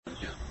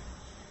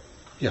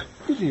Yeah,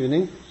 good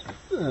evening.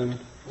 All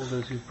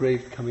those who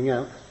braved coming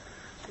out.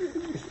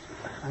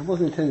 I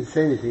wasn't intending to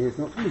say anything, it's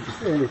not for me to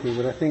say anything,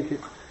 but I think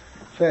it's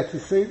fair to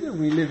say that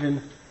we live in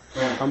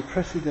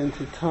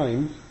unprecedented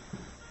times,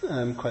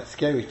 quite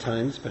scary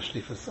times,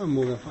 especially for some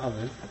more than for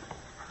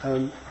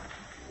others.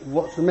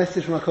 What's the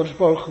message from HaKadosh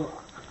Baruch Hu?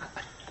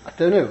 I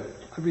don't know.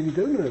 I really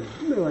don't know.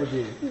 No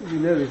idea. All we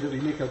know is that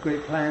we make our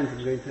great plans.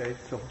 I'm going to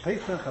Eretz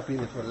Pesach. I've been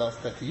there for the last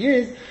 30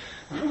 years.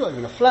 I've got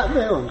even a flat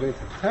there, or I'm going to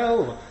a hotel,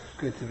 or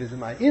going to visit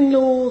my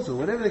in-laws, or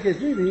whatever the case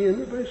may be,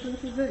 and the Baruch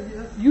says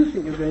that you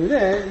think you're going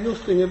there, and you're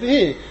staying over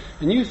here.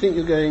 And you think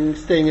you're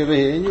staying over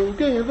here, and you're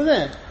going over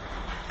there.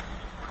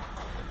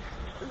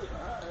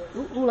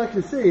 All I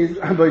can say is,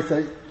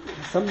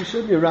 somebody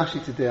showed me a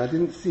Rashi today. I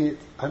didn't see it.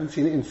 I haven't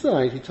seen it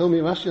inside. He told me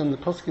a Rashi on the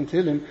Posuk in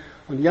Tehillim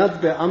on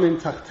Yad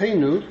Be'amim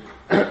Tachtenu.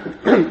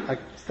 I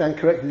stand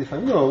corrected if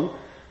I'm wrong,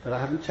 but I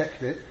haven't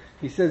checked it.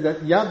 He says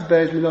that Yad Be'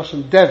 is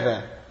Miloshon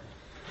Dever.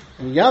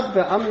 And Yad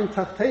Be'amim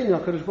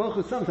Tachtenu, HaKadosh Baruch Hu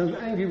is sometimes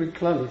angry with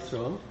Klal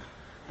Yisrael,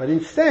 but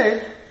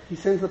instead he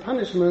sends the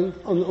punishment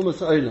on the Umas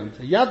Ha'olam.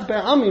 So Yad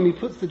Be'amim, he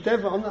puts the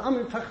Dever on the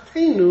Amim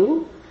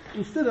Tachtenu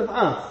instead of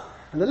us.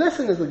 And the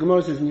lesson, as the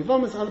Gemara says in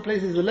Yevamos, other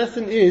places, the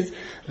lesson is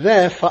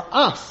there for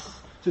us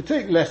to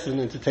take lesson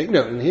and to take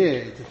note. And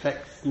here it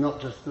affects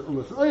not just the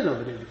Umas Ha'olam,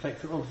 but it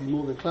affects obviously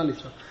more than Klal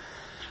Yisrael.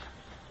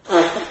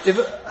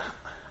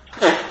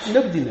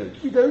 Nobody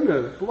knows. We don't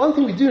know. But one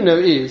thing we do know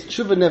is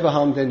tshuva never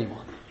harmed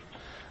anyone.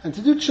 And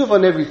to do tshuva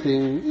on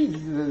everything,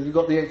 you've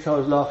got the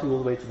exiles laughing all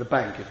the way to the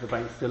bank if the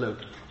bank's still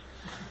open.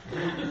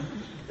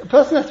 A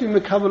person has to be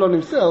mekabel on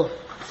himself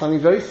something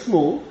very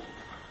small.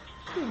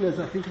 I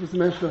think it was the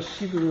Mensch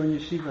Shiur in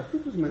Yeshiva. I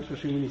think it was the Mensch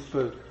Shiur when he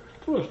spoke.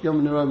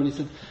 And he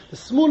said, the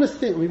smallest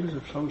thing, maybe it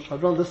was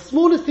Shadran, the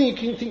smallest thing you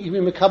can think you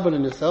can be mekabel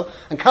on yourself,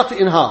 and cut it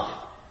in half.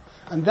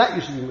 And that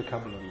you should be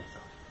mekabel on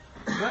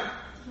yourself.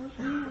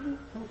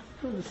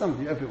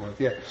 Something, it was,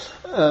 yeah.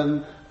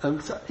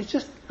 So it's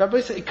just,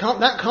 Rabbi said,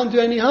 that can't do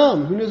any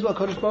harm. Who knows what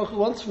HaKadosh Baruch Hu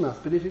wants from us?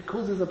 But if it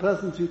causes a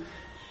person to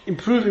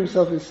improve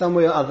himself in some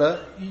way or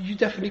other, you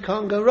definitely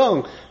can't go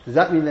wrong. Does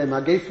that mean that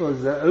Magefa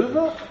is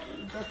over?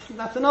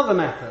 That's another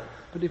matter.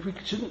 But if we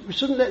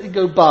shouldn't let it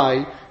go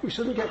by. We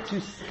shouldn't get too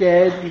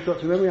scared. We've got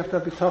to remember we have to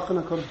have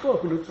bitachon. HaKadosh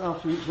Baruch Hu looks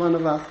after each one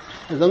of us.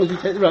 As long as we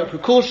take the right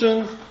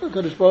precautions,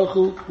 HaKadosh Baruch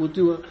Hu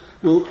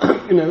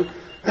will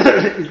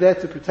is there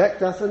to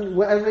protect us, and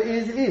whatever it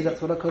is.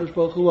 That's what HaKadosh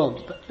Baruch Hu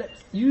wants. But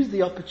let's use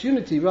the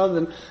opportunity rather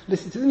than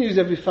listen to the news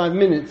every 5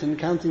 minutes and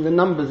counting the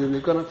numbers, and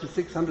they've gone up to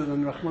 600,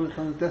 and Rahman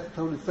al-Tan's death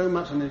toll is so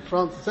much, and in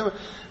France is so much.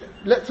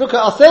 Let's look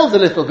at ourselves a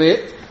little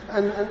bit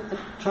and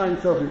try and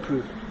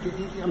self-improve.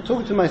 I'm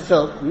talking to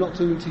myself, I'm not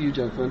talking to you,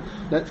 gentlemen.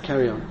 Let's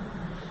carry on.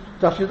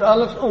 Daf Yud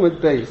Aleph Omid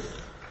Beis.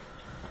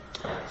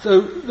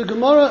 So the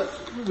Gemara,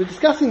 we're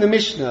discussing the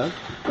Mishnah,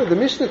 but the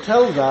Mishnah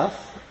tells us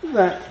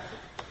that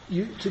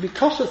to be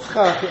kosher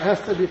schach, it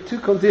has to be two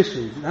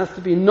conditions. It has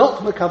to be not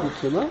makabel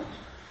tumah,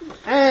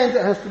 and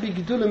it has to be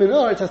gedulah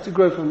minor, it has to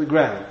grow from the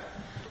ground.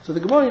 So the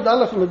Gemara in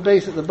Adler from the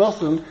base at the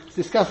bottom is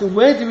discussing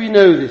where do we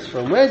know this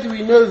from? Where do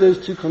we know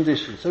those two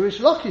conditions? So Rish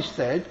Lakish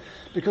said,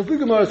 because the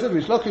Gemara said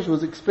Rish Lakish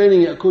was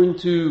explaining it according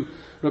to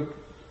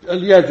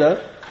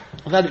Eliezer,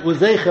 that it was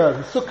Zeicha,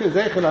 the Sukkah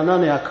Zeicha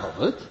Lanane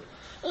HaKavod,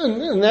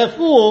 and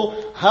therefore,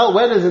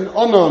 where does an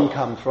onon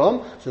come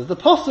from? So the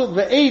Posuk,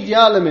 Ve'ed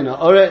Yalem in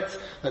Ha'oretz,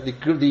 that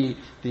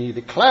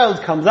the cloud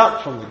comes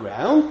up from the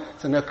ground.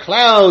 So now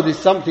cloud is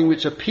something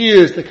which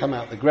appears to come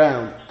out the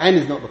ground and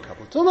is not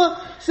makabel tumah.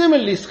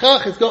 Similarly,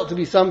 schach has got to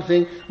be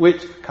something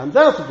which comes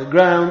out of the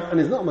ground and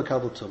is not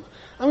makabel tumah.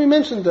 And we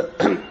mentioned that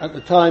at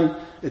the time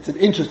it's an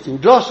interesting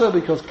drasha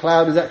because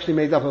cloud is actually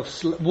made up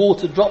of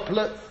water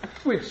droplets,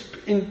 which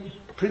in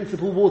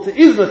principle water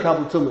is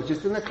makabel tumah.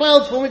 Just in the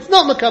cloud form, it's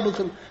not makabel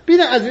tumah. Be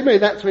that as it may,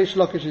 that's Reish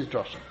Lakish's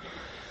drasha.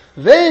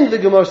 Then the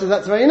Gemara says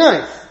that's very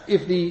nice.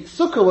 If the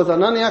sukkah was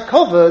anania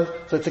covered,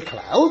 so it's a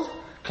cloud.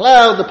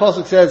 Cloud, the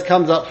Pasuk says,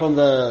 comes up from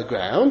the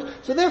ground.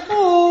 So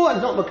therefore,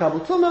 and not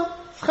makabel tumah,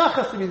 schach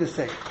has to be the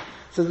same.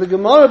 So the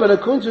Gemara, but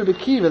according to Rebbe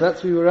Kiva,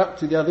 that's what we were up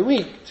to the other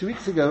week, 2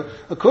 weeks ago,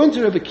 according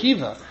to Rebbe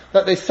Kiva,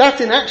 that they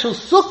sat in actual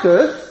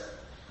sukkahs,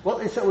 what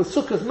they said was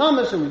sukkahs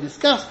mamash, and we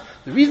discussed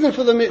the reason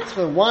for the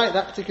mitzvah, why at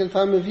that particular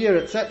time of year,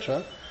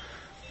 etc.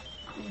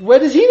 Where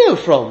does he know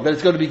from that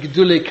it's got to be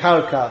gedulei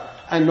karka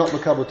and not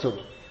makabel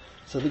tumah?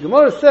 So the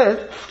Gemara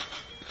says,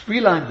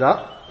 3 lines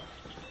up.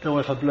 Don't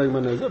worry if I blow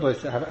my nose up. I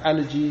have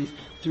allergies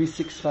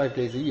 365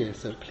 days a year,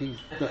 so please.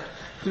 No.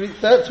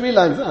 3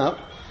 lines up.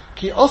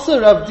 Ki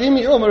osa Rav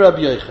Dimi Omer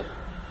Rabbi Yochanan.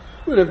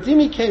 When Rav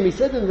Dimi came, he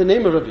said in the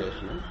name of Rabbi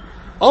Yochanan,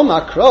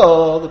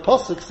 Omakro, the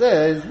Pasuk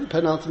says, the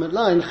penultimate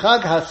line,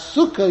 Chag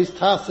HaSukkah is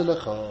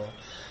Taselecha.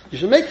 You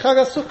should make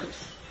Chag HaSukkah.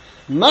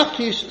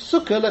 Makish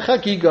Sukkah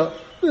lechagiga.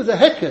 There's a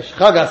hekesh.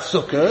 Chag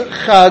HaSukkah,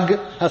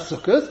 Chag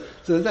HaSukkah.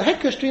 So there's a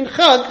hekesh between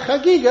Chag,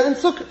 Chagiga, and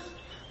Sukkot.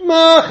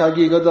 Ma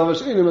Chagiga davar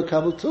she'inu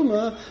makabel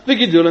tumah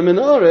v'gidulah min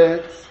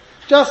haaretz.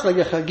 Just like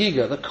a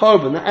Chagiga, the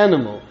korban, the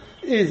animal,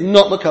 is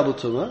not makabel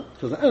tumah,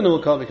 because the animal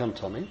can't become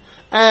tummy,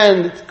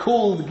 and it's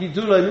called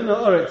gidulei min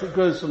ha'oretz, it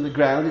grows from the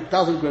ground, it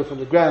doesn't grow from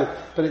the ground,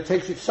 but it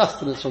takes its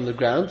sustenance from the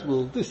ground.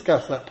 We'll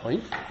discuss that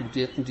point in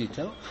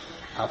detail.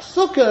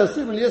 Sukkah,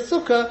 similarly, a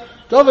sukkah,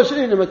 davar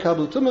she'eino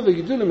makabel tumah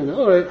v'gidulei min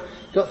ha'oretz,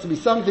 got to be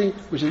something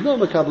which is not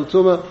makabel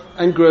tumah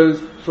and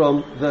grows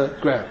from the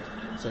ground.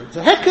 So it's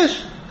a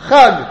hekesh,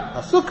 chag.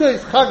 A sukkah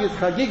is chag, is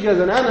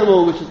chagiga, an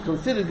animal which is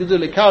considered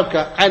gidulei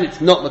karka, and it's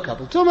not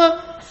makabel tumah.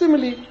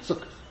 Similarly,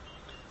 sukkah.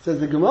 Says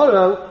the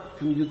Gemara,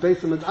 can you base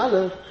them at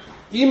Adler?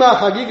 Ima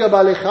chagiga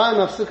balechayim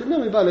afsukkah no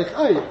mi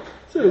balechayim.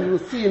 So you will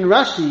see in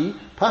Rashi,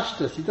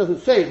 Pashtus, he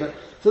doesn't say it, but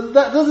so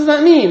what does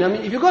that mean? I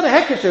mean, if you've got a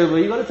hekesh over,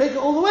 you've got to take it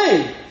all the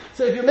way.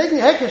 So if you're making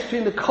a hekesh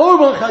between the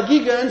korban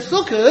chagiga and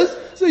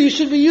sukkahs, so you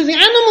should be using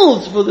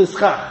animals for the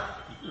schach.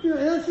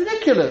 That's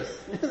ridiculous.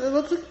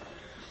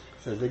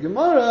 Says the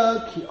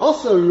Gemara, ki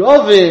also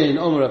Ravin,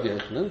 Omer Rav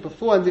Yochanan,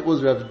 beforehand it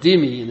was Rav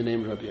Dimi in the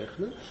name of Rav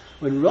Yochanan.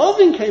 When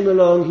Ravin came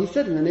along, he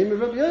said in the name of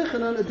Rav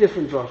Yochanan a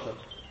different drasha.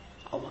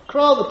 On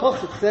Makra, the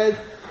Pasuk says,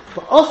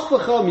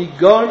 "Va'aspacha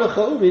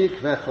migarnacha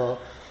u'miikvecha."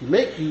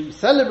 You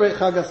celebrate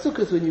Chag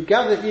HaSukkos when you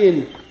gather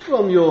in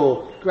from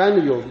your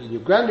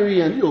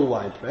granary and your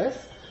wine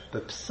press.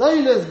 But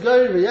Psailas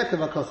Gorin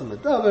v'Yakav HaKosam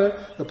Adaver,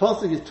 the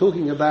Pasuk is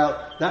talking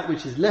about that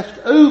which is left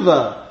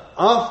over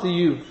after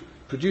you've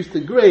produced the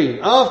grain,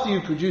 after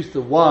you produce the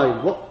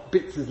wine. What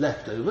bits is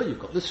left over? You've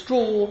got the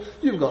straw,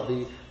 you've got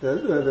the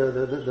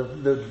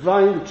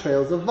vine, the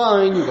trails of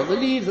vine, you've got the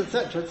leaves,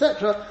 etc.,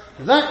 etc.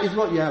 That is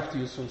what you have to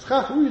use from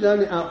Schach, and we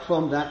learn it out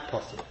from that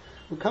Pasuk.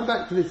 We'll come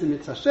back to this in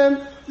Mitzvah Hashem.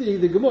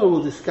 The Gemara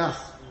will discuss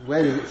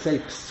where does it say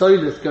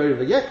Psoilus Gorin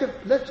v'Yakav.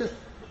 Let's just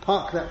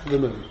park that for the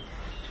moment.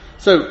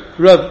 So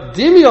Rav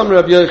Dimi on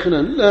Rav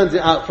Yochanan learns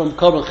it out from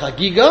Korban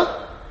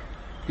Chagiga,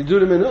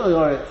 Gidulei min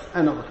ha'oretz,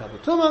 and not makabel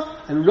tumah.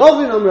 And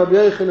Ravin on Rav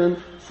Yochanan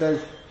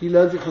says he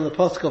learns it from the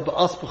pasuk of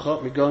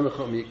Ba'aspacha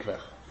migarnacha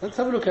miikvech. Let's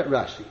have a look at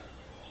Rashi.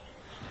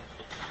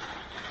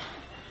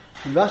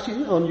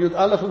 Rashi on Yud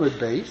Aleph Amud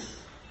Beis,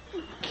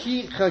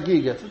 Ki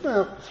Chagiga. It's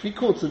about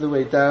 3/4 of the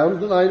way down.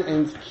 The line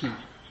ends Ki.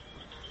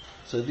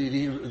 So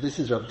this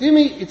is Rav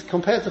Dimi. It's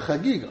compared to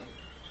Chagiga.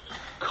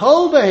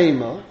 Kol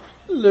behema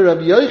le Rav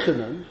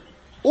Yochanan.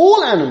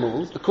 All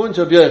animals, according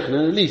to Rabbi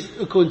Yochanan, at least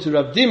according to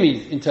Rav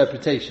Dimi's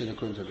interpretation,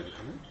 according to Rabbi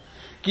Yochanan,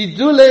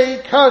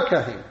 Gidulei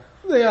Karkahim.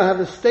 They have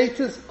the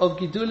status of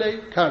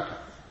Gidulei Karka.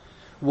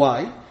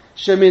 Why?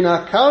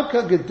 Shemina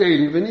Karka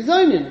Gedelim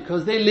V'Nizayin,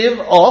 because they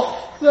live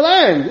off the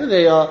land.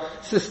 They are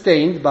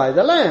sustained by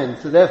the land.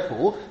 So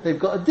therefore, they've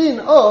got a din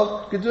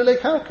of Gidulei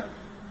Karka.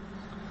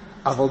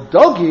 Aval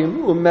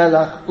Dogim,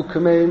 Umelach,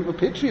 Ukameim,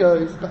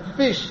 Upitrios, but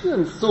fish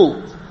and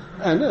salt,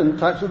 and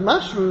types of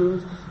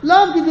mushrooms,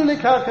 love Gidulei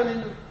Karka.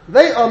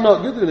 They are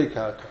not Gidulei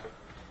Karka.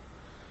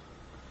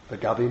 But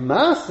Gabi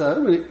Masa,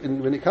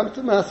 when it comes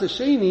to Masa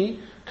Sheni,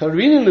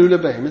 Karin Lula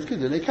Behemoth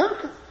Gidulei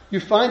Karka. You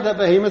find that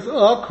behemoths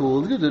are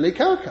called Gidulei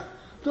Karka.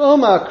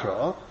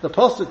 The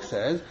Pasuk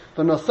says,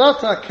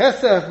 "V'nosata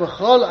kesef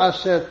v'chol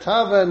asher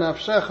tava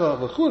nafshecha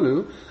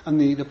v'chulu," and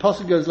the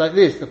Pasuk goes like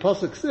this. The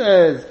Pasuk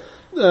says,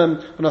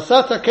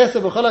 "V'nosata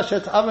kesef v'chol asher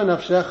tava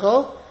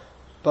nafshecha."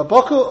 So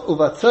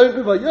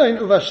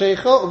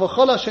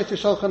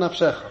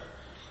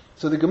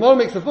the Gemara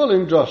makes the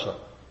following drasha.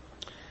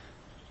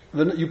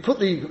 You put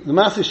the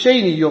Maaseh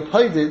Sheni, you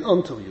paid it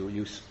onto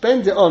you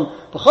spend it on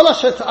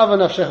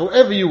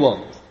whatever you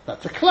want.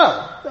 That's a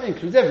cloud. That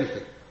includes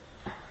everything.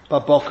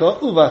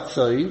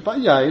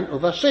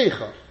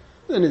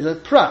 Then there's a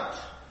prat.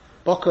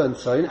 Baka and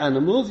tzayin,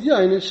 animals,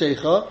 yain and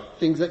sheikha,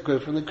 things that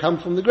come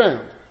from the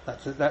ground.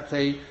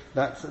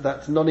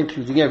 That's not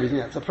including everything,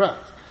 that's a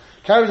prat.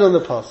 Carries on the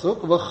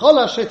pasuk,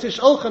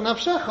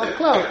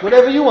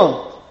 whatever you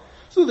want.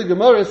 So the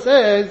Gemara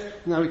says,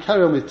 now we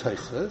carry on with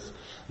Tosfos,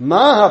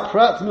 Maha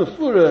prat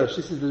mefurish,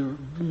 this is the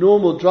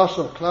normal drasha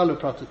of klal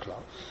prat to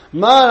klal.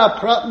 Maha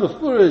prat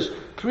mefurish,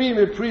 pri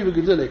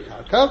gedulei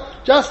karka,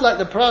 just like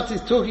the prat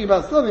is talking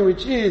about something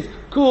which is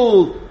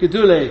called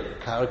gedulei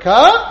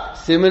karka,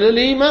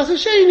 similarly, Maaseh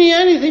Sheni,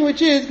 anything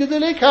which is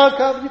gedulei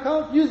karka, but you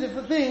can't use it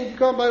for things, you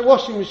can't buy a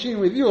washing machine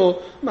with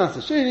your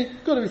Maaseh Sheni,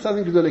 it's got to be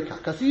something gedulei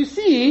karka. So you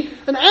see,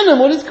 an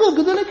animal is called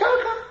gedulei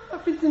karka.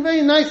 That fits in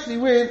very nicely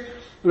with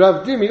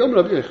Rav Dimi,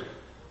 Rav Yochanan.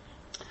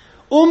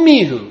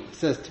 Umihu,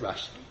 says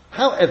Rashi.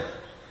 However,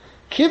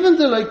 given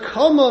the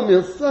Laikama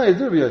Milsai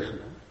Rav Yochanan,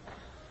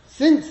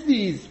 since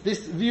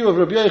this view of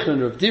Rabbi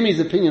Yochanan, of Dimi's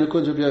opinion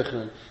according to Rabbi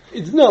Yochanan,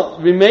 it's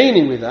not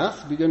remaining with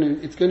us,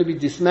 it's going to be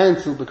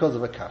dismantled because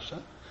of a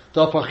kasha.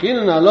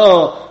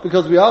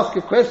 Because we ask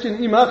a question,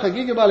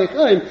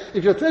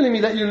 if you're telling me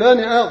that you learn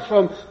it out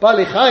from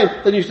Balei Chaim,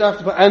 then you should have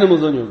to put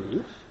animals on your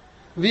roof.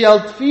 And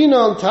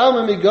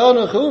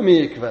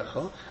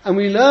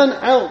we learn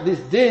out this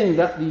din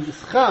that the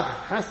schach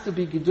has to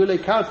be gidulei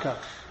karka,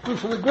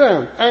 from the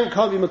ground, and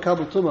can't be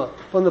makabel tumah,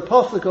 from the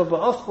pasuk of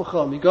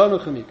ba'aspacha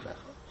migarnacha mikvecha.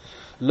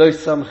 Lo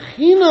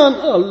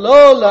samchinan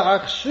alo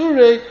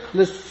la'achshure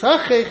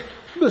l'sachech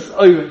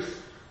b's'oiris.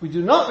 We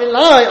do not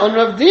rely on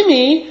Rav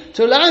Dimi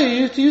to allow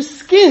you to use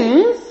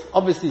skins,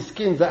 obviously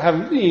skins that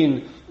haven't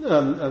been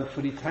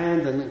fully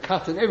tanned and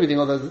cut and everything,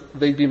 although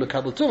they'd be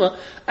makabel tumah,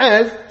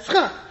 as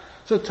schach.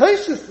 So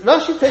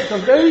Rashi takes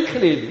on very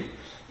clearly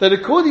that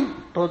according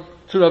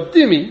to Rav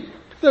Dimi,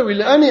 that we're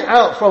learning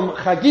out from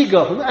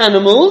chagiga, from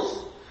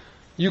animals,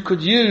 you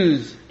could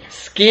use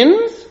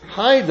skins,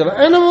 hides of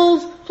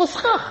animals for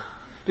schach.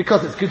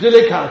 Because it's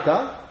gedulei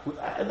karka.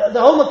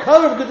 The whole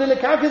makar of gedulei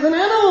karka is an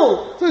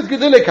animal. So it's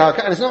gedulei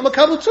karka, and it's not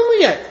makabel tumah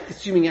yet,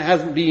 assuming it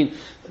hasn't been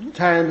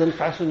tanned and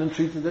fashioned and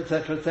treated,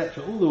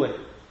 etc., all the way.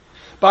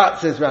 But,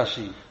 says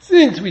Rashi,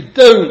 since we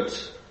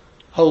don't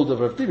hold of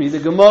Rav Dimi, the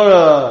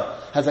Gemara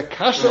has a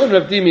kasha on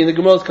Rav Dimi, and the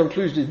Gemara's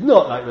conclusion is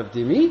not like Rav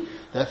Dimi,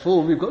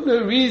 therefore we've got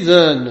no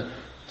reason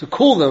to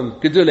call them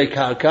gedulei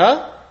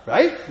karka,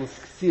 right? We'll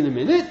see in a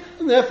minute,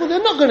 and therefore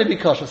they're not going to be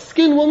kosher.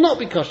 Skin will not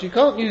be kosher. You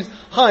can't use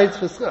hides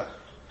for schach.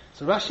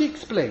 So Rashi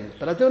explains,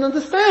 but I don't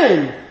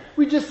understand.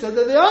 We just said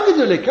that they are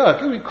gedulei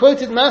karka. We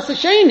quoted Meseches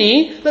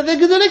Succah that they're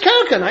gedulei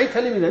karka. Now you're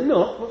telling me they're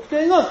not. What's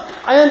going on?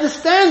 I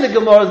understand the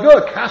Gemara's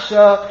got a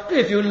kasha.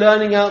 If you're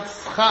learning out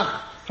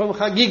schach from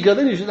chagiga,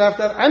 then you should have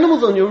to have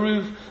animals on your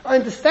roof. I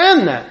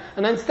understand that.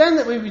 And I understand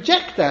that we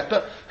reject that.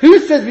 But who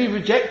says we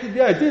rejected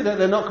the idea that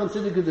they're not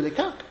considered gedulei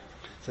karka?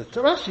 So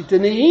to Rashi,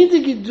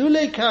 Denehide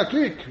gedulei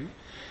karka.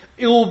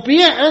 It will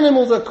be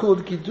animals are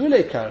called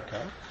gedulei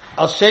karka.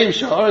 Al Shem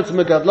Sha'aretz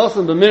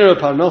Megadlosim B'Mira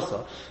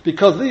Parnosa,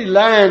 because the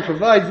land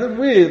provides them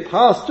with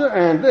pasture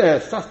and their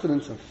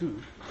sustenance and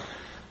food.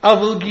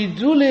 Avul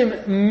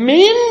Gidulim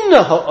Min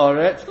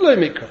Ha'aretz Lo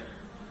Mikra.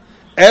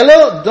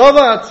 Elo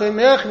Dova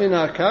Atzemeach Min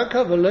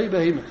HaKarka V'Lo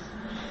Behemoth.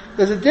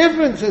 There's a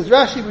difference, says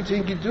Rashi,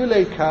 between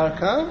Gidulei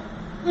Karka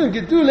and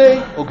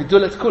Gidulei, or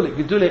Gidulei, let's call it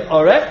Gidulei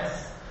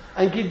Oretz,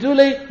 and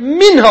Gidulei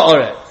Min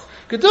Ha'aretz.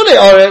 Gedulei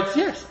Oretz,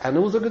 yes,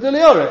 animals are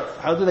Gedulei Oretz.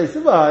 How do they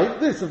survive?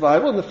 They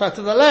survive on the fat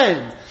of the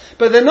land.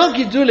 But they're not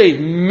Gedulei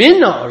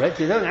Min Ha'aretz,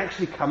 they don't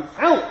actually come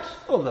out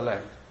of the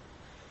land.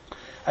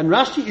 And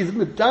Rashi is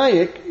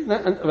medayek,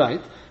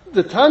 right,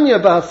 the Tanya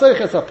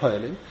B'Hasoiches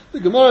HaPoelim, the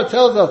Gemara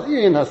tells us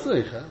in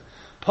Hasoicha,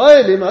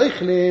 Poelim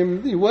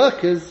Eichlim, the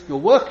workers, your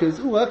workers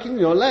who are working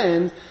your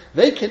land,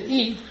 they can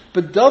eat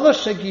B'Dova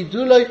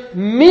Shegidulei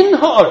Min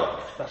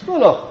Ha'aretz. That's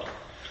not all.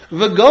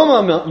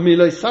 V'goma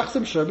Miloi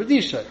Sachsim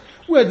Shobedishay.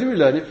 Where do we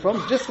learn it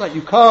from? Just like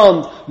you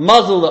can't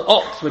muzzle the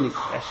ox when he's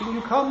threshing,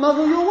 you can't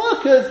muzzle your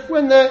workers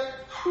when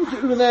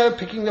they're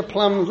picking the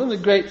plums and the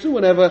grapes or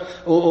whatever,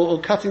 or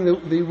cutting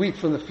the wheat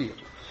from the field.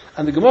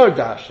 And the Gemara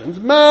dashens,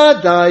 Ma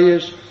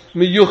dayish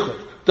miyuchad,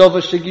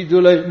 dova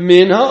shegidule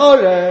min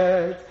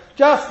ha'oretz.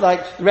 Just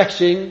like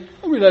threshing,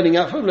 and we're learning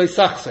out from Lo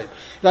Sachsein.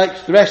 Like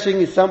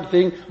threshing is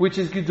something which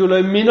is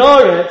gidule min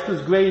ha'oretz,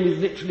 because grain is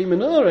literally min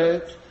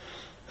ha'oretz.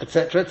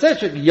 Etc.,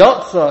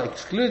 Yotza,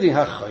 excluding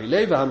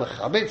ha'choyle,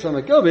 v'ha'mechabetz,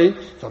 ha'mekobin,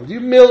 somebody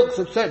who milks,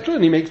 etc.,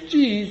 and he makes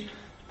cheese.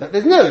 That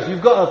there's no, if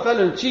you've got a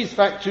fellow in a cheese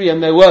factory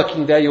and they're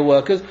working there, your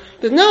workers,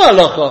 there's no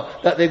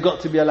halacha that they've got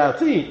to be allowed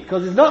to eat,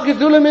 because it's not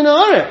gedulah min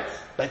ha'aretz.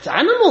 It's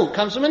animal,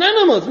 comes from an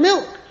animal, it's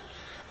milk.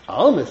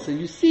 Almost, so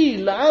you see,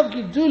 la'av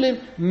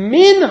gedulim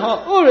min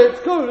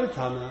ha'aretz koreh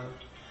Tana.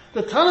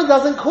 The Tana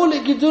doesn't call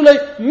it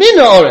gedulah min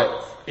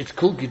ha'aretz. It's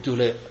called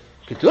gedulah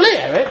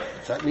eretz,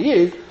 it certainly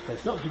is, but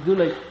it's not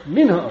gedulei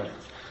min ha'aretz.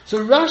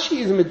 So Rashi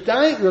is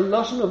medayik the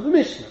lashon of the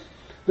Mishnah.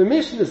 The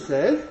Mishnah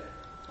says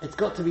it's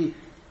got to be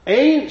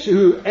ein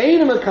shehu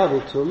ein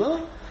makabel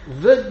tumah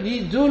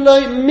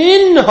v'gidulei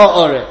min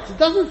ha'aretz. It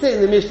doesn't say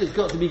in the Mishnah it's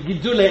got to be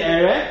gedulei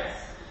eretz.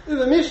 If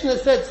the Mishnah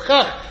said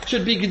schach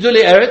should be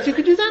gedulei eretz, you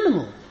could use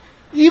animal,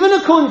 even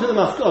according to the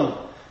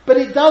Maskon. But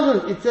it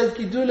doesn't. It says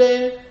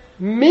gedulei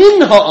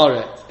min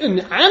ha'aretz,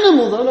 and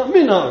animals are not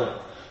min ha'aretz.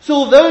 So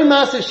although in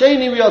Meseches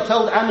Succah we are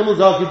told animals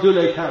are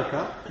gedulei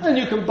karka, and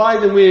you can buy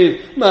them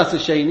with Meseches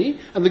Succah,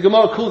 and the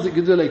Gemara calls it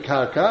gedulei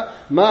karka,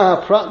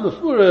 maha prat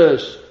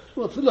mefurish,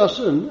 what's the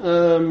lashon?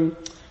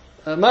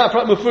 Maha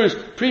prat mefurish,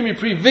 primi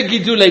pri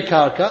v'gidulei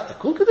karka, they're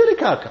called gedulei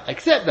karka, I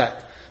accept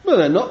that. But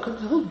they're not called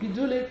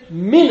gedulei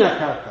mina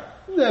karka.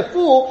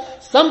 Therefore,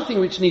 something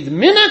which needs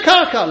mina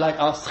karka, like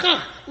our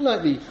schach,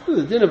 like the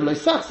din of Lo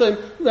Sachsein,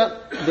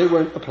 that they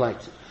won't apply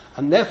to.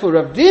 And therefore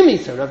Rav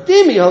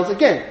Dimi holds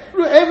again.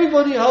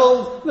 Everybody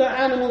holds that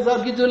animals are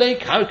gidulei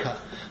karka.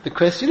 The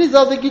question is,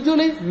 are they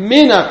gidulei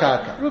mina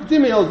karka? Rav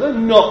Dimi holds they're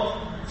not.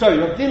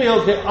 Rav Dimi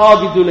holds they are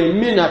gidulei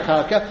mina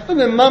karka, and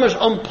they're mamash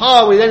on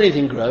par with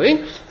anything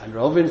growing. And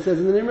Rovin says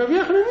in the name of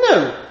Yochanan,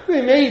 no,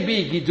 they may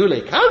be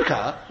gidulei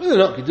karka, but they're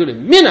not gidulei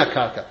mina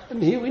karka.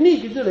 And here we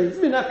need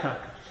gidulei mina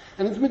karka.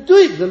 And it's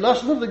meduik, the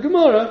lashon of the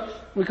Gemara,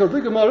 because the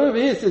Gemara over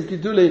here says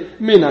Gidulei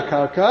min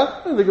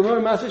karka, and the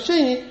Gemara Meseches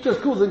Succah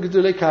just calls it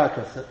Gidulei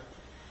karka. So,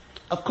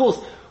 of course,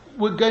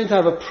 we're going to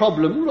have a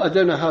problem. I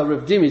don't know how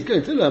Rav Dimi is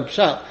going to learn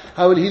Pshat.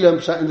 How will he learn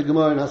Pshat in the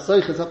Gemara in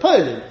Hasoiches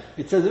HaPoelim?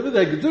 It says over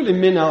there Gidulei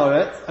min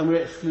ha'aretz, and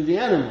we're excluding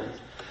animals.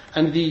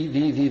 And the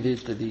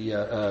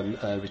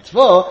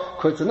Ritva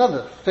quotes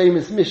another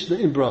famous Mishnah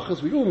in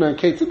Brachos. We all know in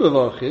Ketzah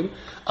B'Varchim,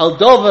 Al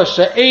Dova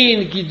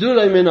she'ein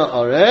Gidulei min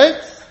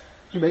ha'aretz,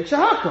 you make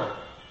shahakol.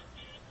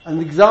 And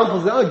the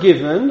examples that are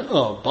given,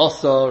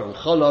 basar and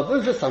chalav,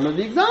 those are some of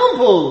the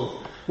examples.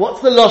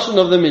 What's the lashon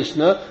of the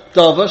Mishnah?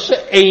 Davar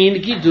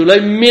she'ein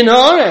gidulei min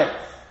haaretz.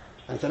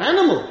 And it's an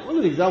animal. One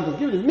of the examples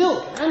given is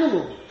milk, an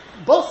animal.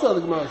 Bossa,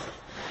 the Gemara says.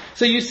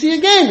 So you see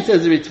again,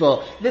 says the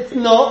Ritva, that's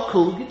not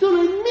called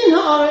gidulei min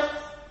haaretz.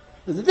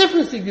 There's a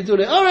difference between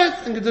gidulei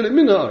haaretz and gidulei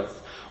min haaretz.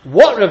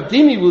 What Rav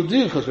Dimi will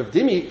do, because Rav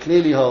Dimi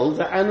clearly holds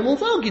that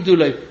animals are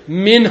gidulei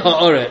min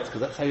haaretz, because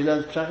that's how he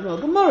learns Pshat in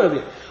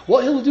Gemara.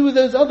 What he'll do with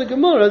those other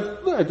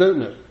Gemaras, I don't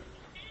know.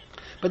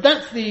 But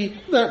that's the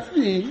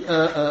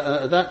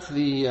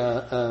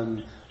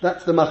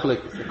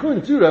machlekes.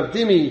 According to Rav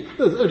Dimi,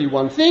 there's only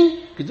one thing.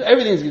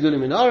 Everything's gidulei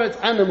min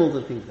haaretz, animals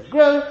are things that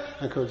grow.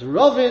 And according to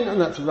Ravin, and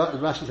that's what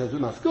Rashi says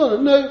with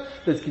Maskona, no,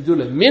 there's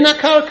gidulei min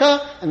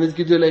karka and there's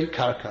gidulei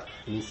karka.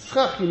 In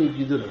Schach you need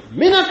gidulei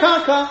min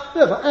karka,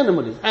 therefore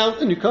animal is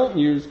out, and you can't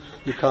use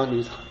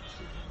hides.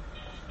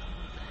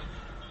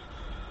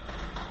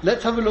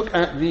 Let's have a look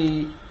at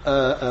the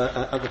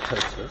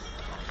Tosfos.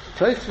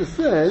 Tosfos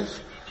says,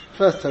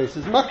 first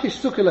Tosfos, Makish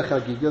Sukkah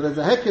lechagiga. There's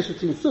a hekesh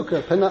between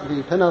Sukkah,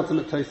 the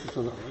penultimate Tosfos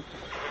on that one.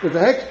 There's a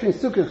hekesh between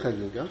Sukkah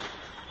and chagiga.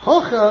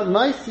 Hocha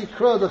maisi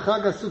kro the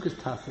chaga Sukkah's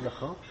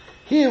taselacha.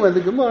 Here, when the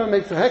Gemara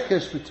makes a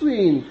hekesh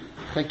between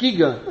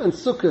chagiga and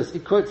Sukkah,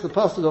 it quotes the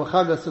passage of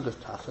chaga Sukkah's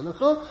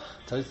taselacha.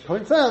 Tosfos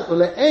points out,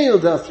 Ole'eil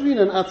da'asrin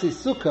and atzi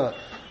Sukkah.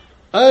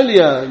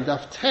 Earlier in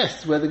Daf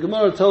Test, where the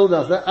Gemara told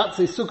us that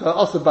atzi Sukkah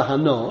also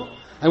bahano,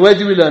 and where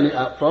do we learn it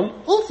out from?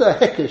 Also a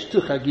hekesh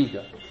to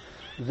chagiga.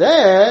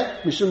 There,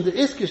 mishum de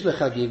iskish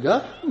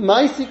lechagiga,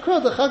 maisi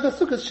kro the chaga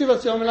Sukkah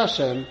shivas yom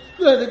l'Hashem.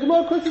 There, the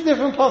Gemara quotes a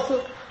different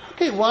passage.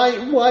 Okay, why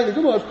the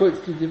Gemara quotes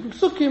two different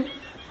sukkim?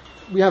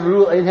 We have a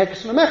rule in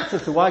hekesh lemechta,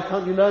 so why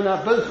can't you learn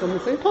out both from the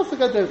same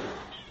pasuk? I don't know.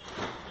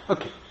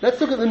 Okay, let's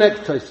look at the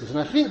next Tosfos, and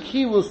I think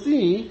he will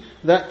see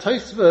that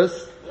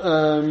Tosfos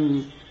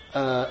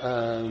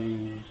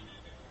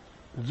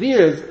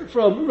veers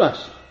from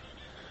Rashi.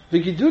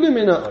 V'gidulei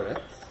min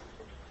haaretz,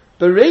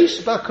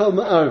 bereish bakol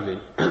ma'arvin,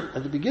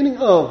 at the beginning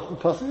of the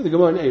pasuk, the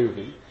Gemara in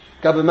Eruvin,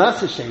 gabe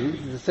Meseches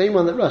is the same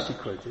one that Rashi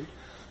quoted.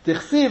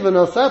 Dichsiv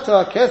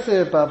v'nosato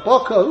hakesef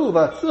ba'boka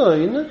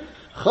u'vatzoin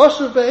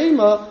choshev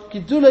be'ema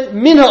gidulei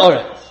min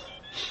haaretz.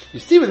 You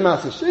see with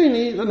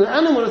Meseches, then an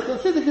animal is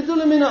considered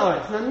gidulei min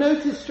haaretz. Now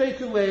notice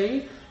straight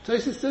away,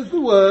 Tosfos says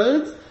the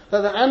words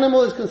that the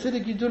animal is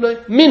considered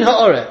gidulei min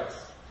haaretz.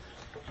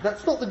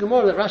 That's not the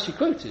Gemara that Rashi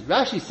quoted.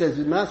 Rashi says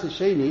with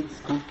Meseches it's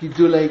called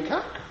gidulei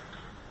karka.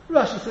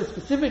 Rashi says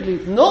specifically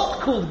it's not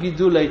called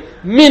gidulei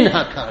min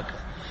hakarka.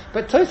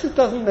 But Tosfos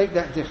doesn't make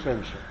that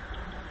differential.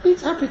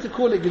 He's happy to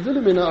call it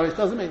gidulei min haaretz,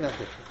 doesn't make that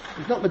difference.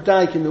 It's not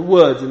medaik in the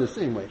words in the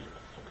same way.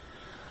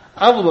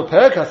 Avul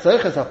b'perek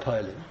ha-soches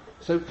ha-poelim.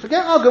 So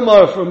forget our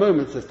Gemara for a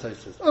moment, says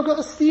Tosfos. I've got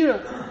a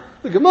stira.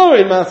 The Gemara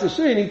in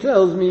Meseches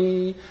tells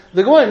me,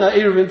 the Gemara in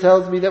Eruvin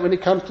tells me that when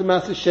it comes to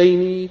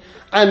Meseches,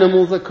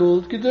 animals are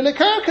called gidulei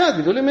karka,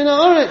 gidulei min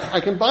haaretz. I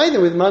can buy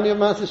them with money of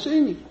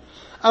Meseches.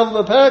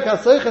 Avul b'perek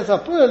ha-soches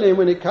ha-poelim,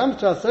 when it comes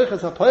to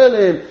ha-soches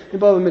ha-poelim,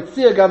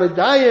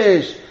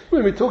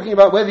 when we're talking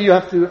about whether you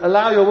have to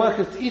allow your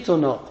workers to eat or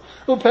not.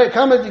 When in the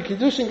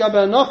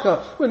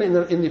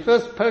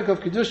first perek of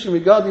Kiddushin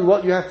regarding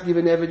what you have to give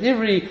an Eved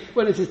Ivri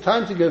when it is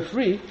time to go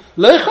free,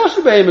 so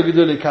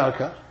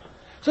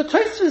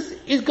Tosfos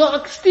has got a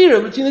stira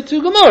between the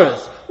two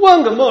Gemaras.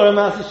 One Gemara,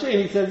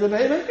 Meseches, says the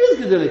Behemah is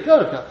gidulei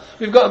karka.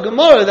 We've got a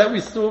Gemara that we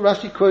saw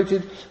Rashi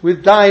quoted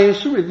with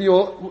Daesh, with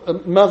your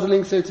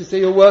muzzling, so to say,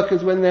 your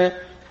workers when they're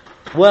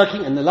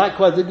working, and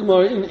likewise the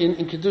Gemara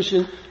in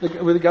Kiddushin with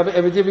the Gabe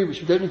Eved Ivri,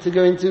 which we don't need to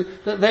go into,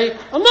 that they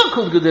are not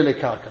called gidulei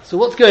karka. So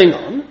what's going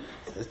on?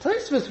 There's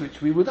Tosfos which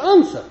we would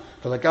answer.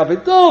 For the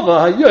Gabe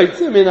Dova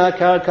hayotzim min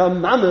hakarka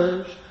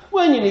mamash,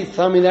 when you need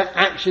something that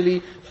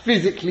actually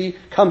physically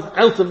comes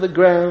out of the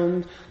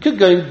ground, could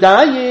go in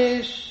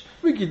dayish,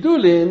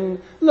 rigidulin,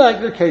 like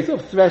the case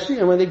of threshing,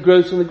 and when it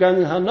grows from the ground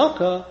in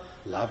Hanukkah,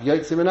 lav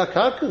yotzim min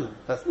hakarka.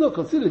 That's not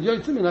considered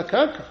yotzim min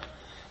hakarka.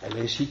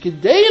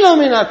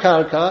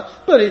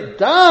 But it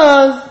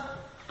does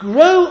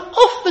grow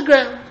off the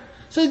ground.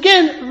 So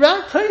again,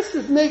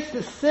 Tosfos makes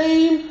the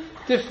same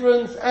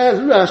difference as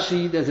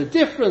Rashi. There's a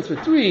difference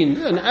between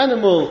an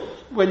animal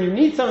when you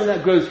need something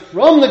that grows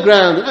from the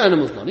ground, an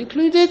animal's not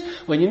included.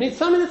 When you need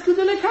something that's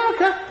gidulei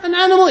karka, an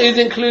animal is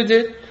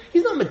included.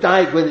 He's not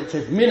medaik whether it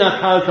says min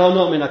hakarka or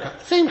not min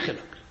hakarka. Same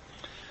chiluk.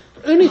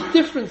 The only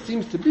difference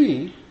seems to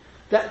be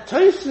that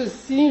Tosfos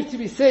seems to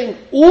be saying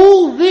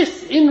all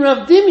this in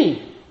Rav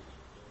Dimi.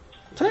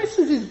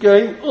 Tosfos is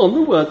going on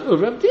the word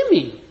of Rav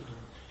Dimi.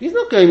 He's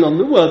not going on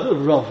the word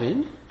of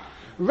Ravin.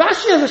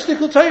 Rashi has a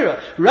shtickle Torah.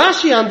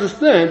 Rashi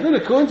understands that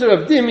according to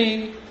Rav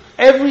Dimi,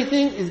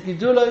 everything is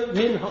gidulei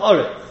min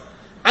haaretz.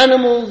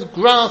 Animals,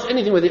 grass,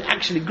 anything where it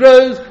actually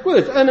grows, whether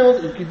it's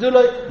animals, it's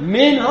gidulei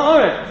min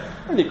haaretz.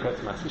 And he quotes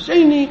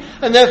Meseches,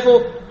 and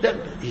therefore,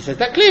 he says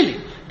that clearly.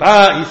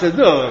 But he says,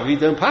 no, we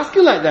don't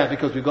paskin like that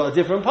because we've got a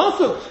different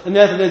pasuk. And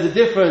therefore there's a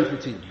difference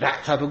between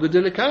that type of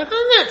gidulei karka and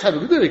that type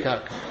of gidulei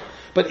karka.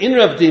 But in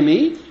Rav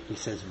Dimi, he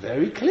says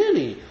very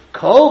clearly,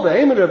 Kol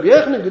be'emen Rabbi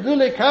Yochanan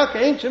gidulei karka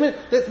ain't shemin.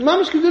 That's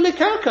mamish gidulei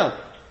karka.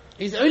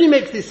 He only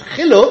makes this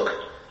chiluk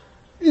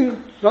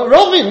in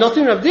Rovin, not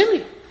in Rav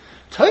Dimi.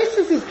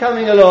 Tosfos is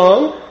coming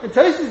along, and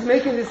Tosfos is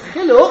making this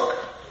chiluk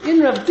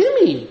in Rav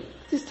Dimi.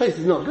 This Tosfos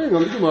is not going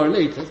on the Gemara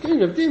later, it's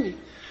going in Rav Dimi.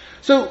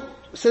 So,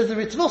 says the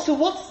Ritzvah,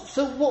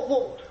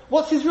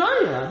 what's his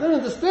raya? I don't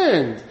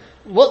understand.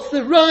 What's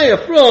the raya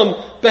from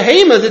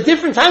behemoth, a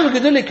different type of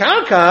gedulei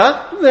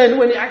karka, than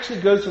when it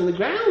actually goes from the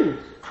ground?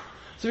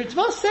 So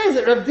Ritzvah says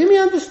that Rav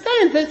Dimi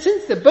understands that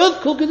since they're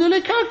both called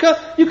gedulei karka,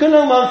 you can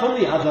learn one from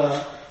the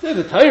other. So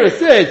the Torah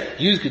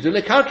says, use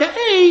gedulei karka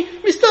A,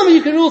 mistama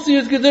you can also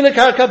use gedulei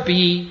karka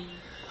B.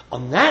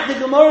 On that the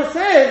Gemara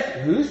says,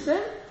 who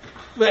said?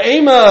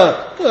 Maybe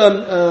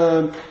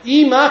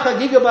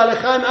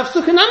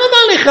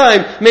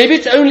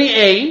it's only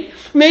A.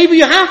 Maybe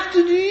you have to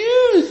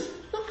use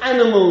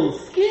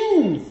animals,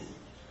 skins.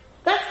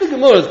 That's the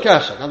Gemara's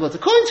kasha. In other words,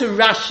 according to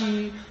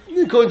Rashi,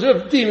 according to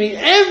Rav Dimi,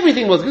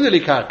 everything was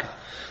gedulei karka.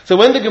 So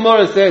when the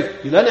Gemara says,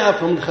 you learn it out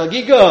from the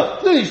Chagiga,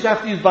 so you should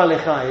have to use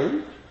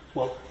balei.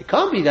 Well, it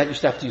can't be that you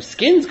should have to use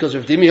skins, because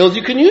Rav Dimi holds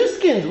you can use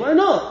skins. Why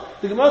not?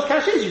 The Gemara's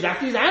kasha is you should have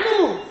to use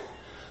animals.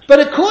 But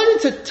according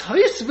to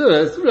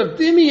Tosfos, Rav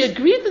Dimi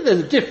agreed that there's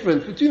a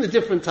difference between the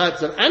different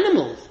types of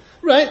animals,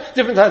 right?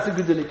 Different types of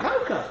gedulei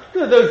karka.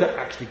 There are those that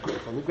actually grow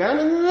from the ground,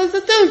 and those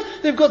that don't.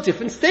 They've got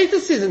different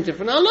statuses and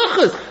different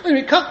halachas. And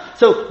we can't.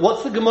 So,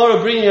 what's the Gemara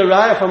bringing a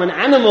raya from an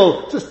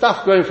animal to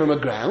stuff growing from a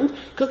ground?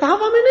 Because the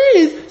havamin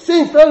is,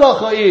 since the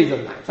halacha is,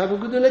 and that type of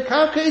gedulei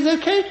karka is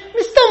okay,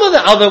 mistama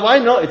the other, why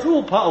not? It's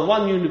all part of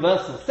one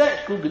universal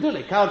set called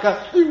gedulei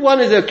karka. If one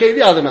is okay,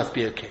 the other must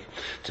be okay.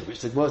 To which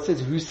the Gemara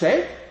says, who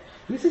said?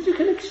 Who said you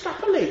can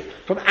extrapolate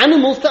from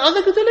animals to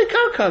other gedulei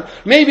karka?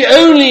 Maybe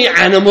only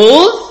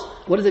animals.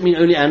 What does it mean,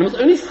 only animals?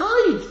 Only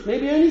hides.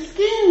 Maybe only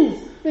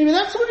skins. Maybe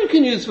that's what you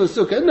can use for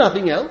sukkah,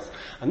 nothing else.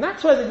 And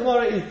that's why the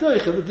Gemara is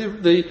doicha with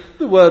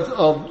the words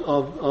of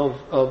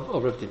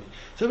Rav Dimi.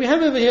 So we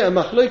have over here a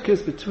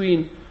machlokas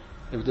between,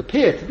 it would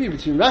appear to be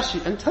between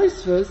Rashi and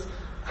Tosfos,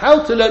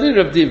 how to learn in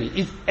Rav Dimi.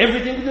 Is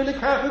everything gedulei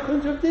karka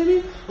according to Rav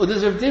Dimi? Or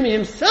does Rav Dimi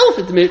himself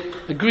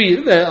agree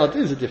that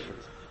there is a difference?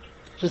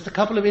 Just a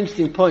couple of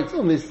interesting points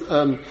on this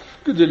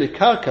gedulei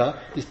karka,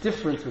 this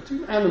difference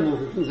between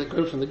animals and things that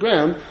grow from the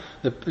ground.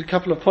 A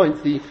couple of points.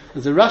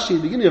 There's a Rashi at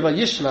the beginning of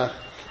Vayishlach.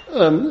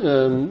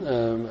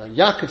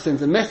 Yaakov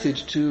sends a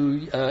message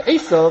to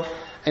Esav,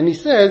 and he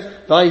says,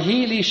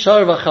 "Vayhili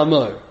shar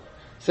v'chamor."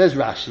 Says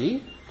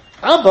Rashi,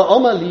 "Abba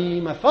Omali,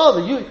 my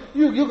father,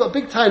 you got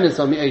big kindness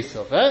on me,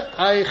 Esav.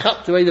 I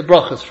chapped away the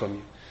brachas from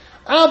you."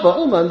 Abba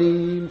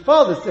Omali, my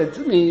father said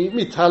to me,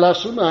 "Mitala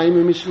shumayim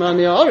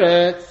u'mishmani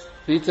haaretz."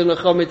 For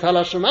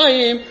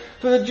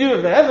the dew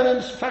of the heaven and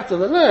the fat of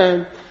the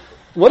land.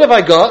 What have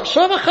I got?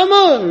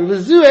 Shavachamon.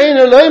 This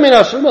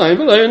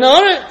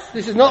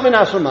is not min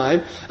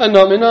hashamayim and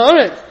not min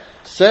haaretz.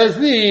 Says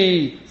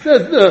the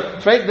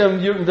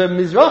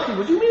Mizrahi.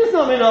 What do you mean it's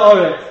not min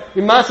haaretz?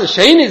 The Masa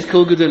Shein is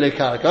called gedulei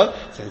karka.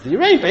 Says the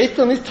Ray, based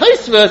on this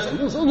Tosfos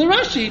and also on the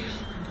Rashi.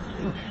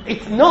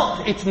 It's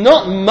not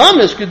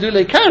mamash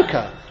gedulei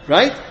karka,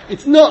 right?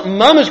 It's not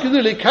mamash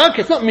gedulei karka.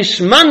 It's not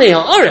mishmani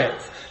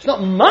haaretz. It's not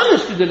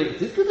mamash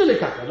gedulei. It's gedulei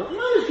karka, not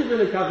mamash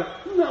gedulei karka.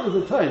 That was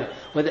the time.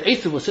 Whether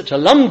Esav was such a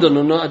London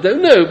or not, I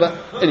don't know. But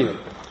anyway,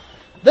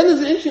 then there's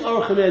an interesting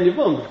Aruch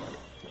Yevon.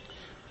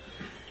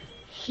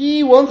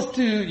 He wants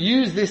to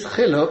use this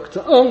chiluk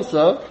to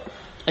answer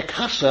a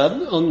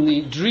kasha on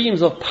the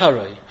dreams of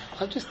Paroi.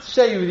 I'll just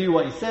share with you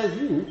what he says.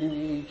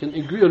 You can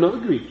agree or not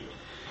agree.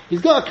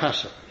 He's got a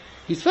kasha.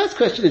 His first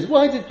question is,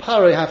 why did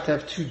Paroi have to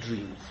have two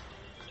dreams?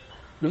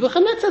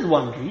 Nebuchadnezzar has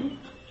one dream.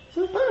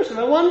 So Paroi should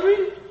have one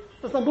dream.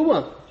 That's number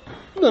one.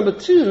 Number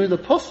two, the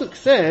Pasuk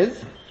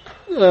says,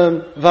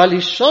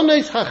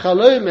 Valishones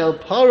hachalom el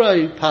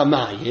Paroi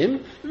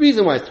pamayim. The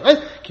reason why it's right,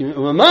 who's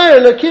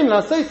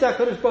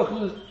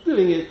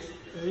doing it,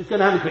 he's going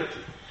to have a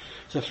victory.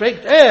 So ask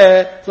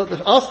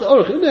the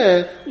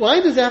Aruch, why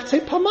does he have to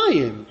say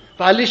pamayim?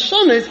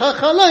 Valishones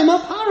hachalom el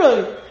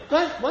Paroi.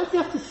 Right? Why does he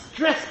have to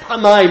stress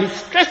pamayim? He's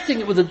stressing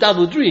it was a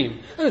double dream.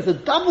 And it's the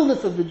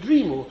doubleness of the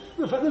dream, or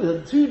the fact that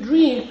there's two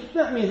dreams,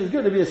 that means it's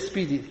going to be a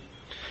speedy.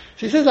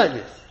 So he says like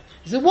this.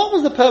 He said, what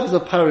was the purpose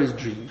of Paro's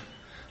dream?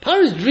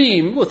 Paro's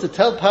dream was to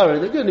tell Paro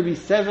there are going to be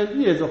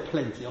 7 years of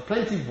plenty. Of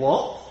plenty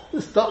what?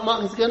 The stock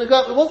market's going to go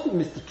up. It wasn't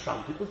Mr.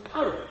 Trump, it was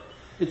Paro.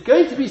 It's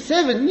going to be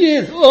 7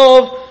 years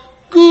of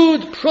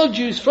good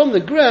produce from the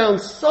ground,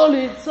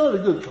 solid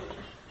good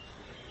produce.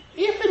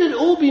 If it had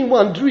all been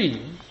one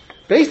dream,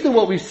 based on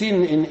what we've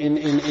seen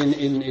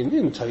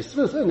in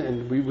Tosfos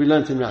and we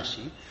learnt in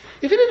Rashi,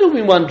 if it had all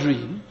been one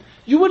dream,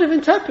 you would have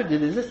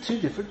interpreted it as two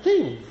different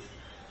things.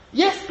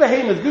 Yes,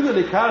 behemoth is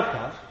gedulei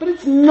karka, but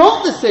it's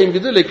not the same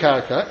gedulei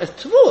karka as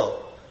Tvua.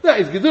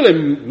 That is gedulei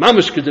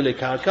mamash gedulei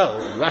karka,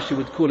 or Rashi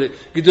would call it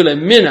gedulei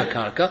mina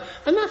karka,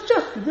 and that's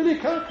just gedulei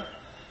karka.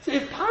 So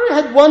if Paro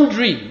had one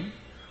dream,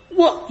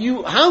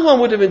 how one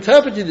would have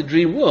interpreted the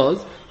dream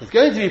was, there's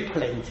going to be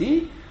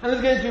plenty, and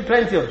there's going to be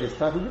plenty of this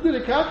type of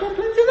gedulei karka, and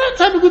plenty of that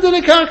type of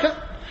gedulei karka.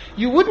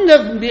 You wouldn't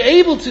have been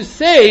able to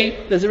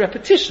say there's a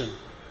repetition.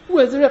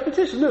 Where's the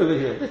repetition over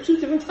here? There's two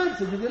different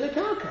types of gedulei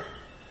karka.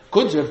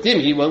 According to Rav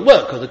Dimi, it won't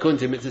work, because according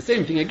to him, it's the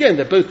same thing again.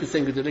 They're both the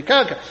same Gedulei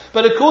Karka.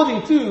 But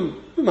according to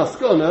the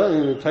Maskana,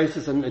 and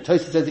Tosfos, and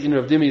Tosfos says it in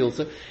Rav Dimi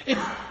also,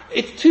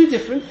 it's two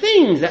different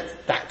things. That's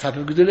that type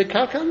of Gedulei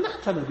Karka and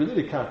that type of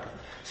Gedulei Karka.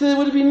 So there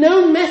would be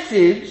no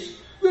message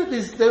of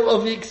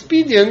the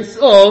expedience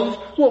of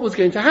what was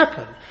going to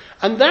happen.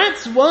 And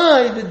that's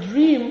why the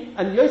dream,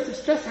 and Yosef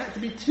stressed had to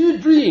be two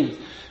dreams.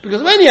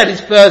 Because when he had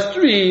his first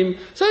dream,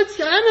 so it's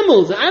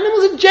animals.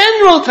 Animals are a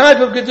general type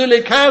of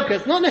Gedulei Karka.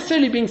 It's not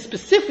necessarily being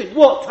specific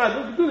what type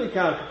of Gedulei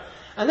Karka.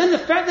 And then the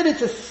fact that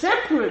it's a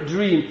separate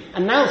dream,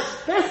 and now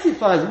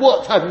specifies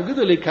what type of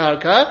Gedulei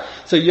Karka,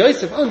 so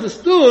Yosef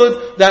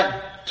understood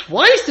that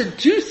twice in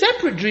two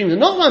separate dreams, and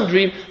not one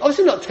dream,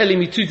 obviously not telling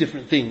me two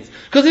different things.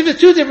 Because if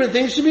it's two different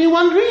things, it should be in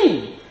one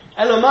dream.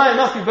 Elamai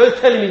must be both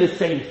telling me the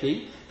same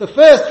thing. The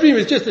first dream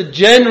is just a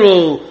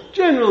general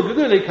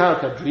Gedulei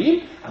Karka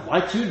dream. And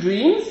why two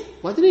dreams?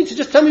 Why do you need to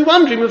just tell me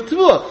one dream of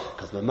Tavua?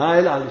 Because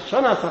Mamayel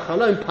al-Shana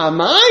Sachalom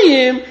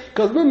Pamayim,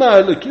 because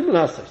Mamayel Lukim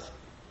Lasos.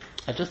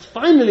 And just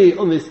finally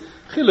on this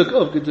Chiluk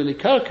of Gedulei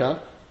Karka,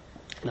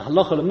 in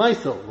Halacha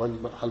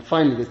L'Maisel,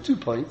 finally there's 2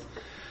 points.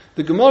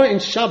 The Gemara in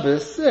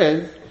Shabbos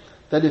says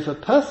that if a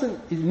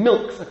person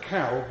milks a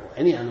cow, or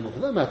any animal for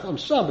that matter, on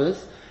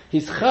Shabbos,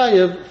 he's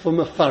chayav for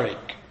mafarik.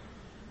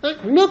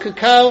 Right? Milk a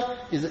cow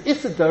is an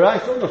issa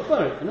daraisa or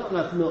mafarik. You're not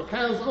allowed to milk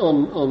cows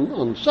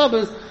on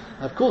Shabbos.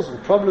 Of course, there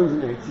are problems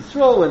in Eretz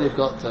Yisrael where they've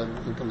got, on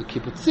the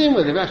kibbutzim,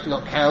 where they've actually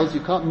got cows. You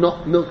can't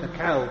not milk a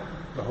cow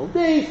the whole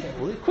day, so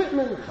all the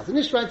equipment, Chazon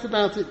Ish writes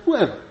about it,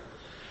 whatever.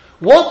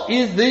 What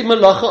is the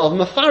malacha of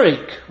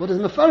mafarik? What does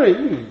mafarik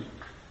mean?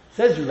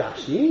 Says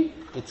Rashi,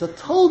 it's a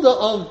tolda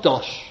of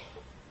dosh.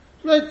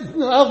 Right?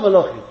 No, av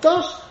malacha.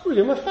 Dosh,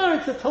 really,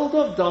 mafarik's a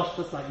tolda of dosh,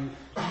 just like you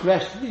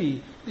thresh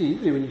when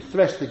you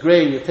thresh the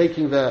grain, you're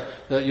taking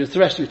you're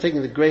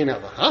taking the grain out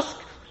of the husk,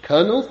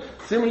 kernels.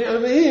 Similarly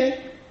over here,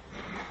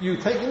 you're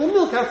taking the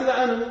milk out of the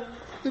animal.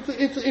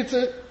 It's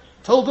a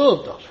tolda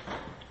of dosh.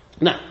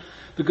 Now,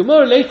 the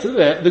Gemara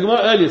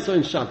earlier saw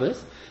in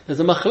Shabbos, there's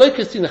a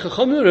machlokes in the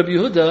Chachamim Rabbi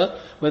Yehuda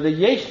whether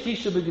yesh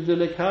disha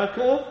b'gedulei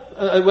karka,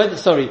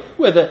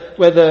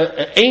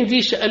 whether ein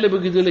disha ele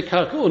b'gedulei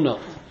karka or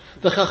not.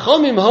 The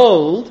Chachamim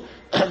hold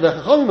that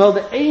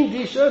ein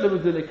disha ele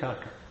b'gedulei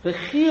karka. The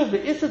chiyuv,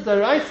 the issa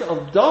daraisa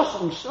of dosh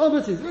on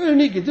Shabbos is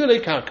only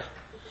gedulei karka.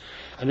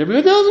 And Rabbi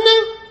Yehuda doesn't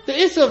know. The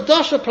issa of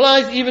dosh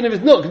applies even if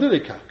it's not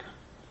gedulei karka.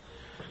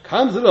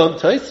 Comes along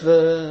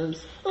Tosfos.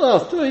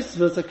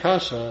 Tosfos a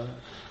kasha.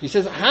 He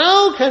says,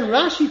 how can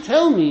Rashi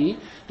tell me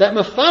that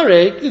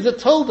mafarek is a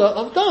tolda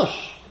of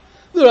dosh?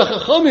 The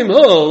Chachamim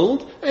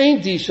hold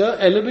ein disha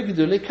ele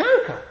b'gedulei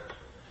karka.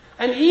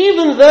 And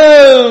even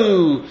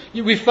though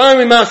we find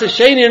in Maaseh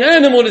Sheni an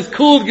animal is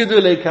called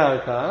gedulei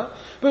karka,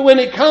 but when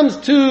it comes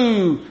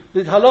to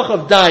the halach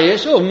of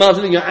dayesh, or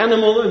muzzling your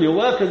animal and your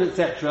workers,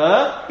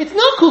 etc., it's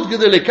not called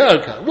gedulei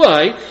karka.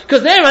 Why?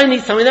 Because there I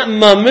need something that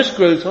mamish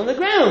grows from the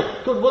ground.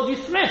 Because what do you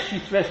thresh? You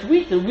thresh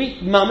wheat, and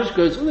wheat mamish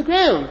grows from the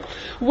ground.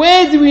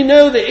 Where do we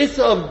know the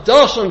issa of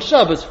dosh on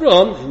Shabbos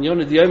from? In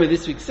Yonah Diyoma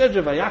this week,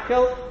 Sedra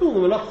Vayakel, all the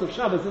malachas of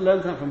Shabbos that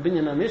learns out from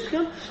Binyan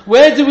HaMishkan.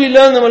 Where do we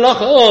learn the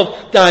malacha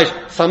of dayesh?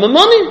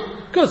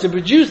 Samamonim. Because to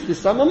produce the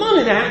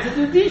samamonim, they had to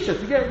do disha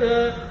to get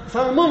the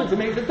samamonim to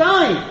make the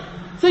dye.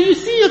 So you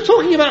see, you're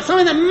talking about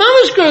something that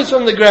mamish grows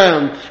from the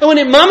ground. And when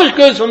it mamish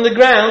grows from the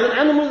ground, an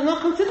animal is not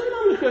considered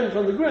mamish growing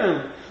from the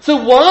ground. So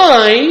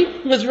why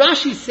does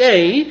Rashi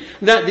say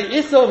that the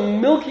issa of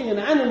milking an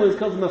animal is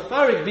called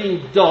mafarik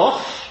being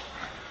dosh,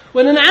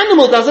 when an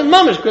animal doesn't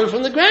mamish grow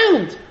from the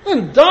ground?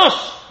 And dosh,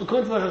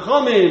 according to the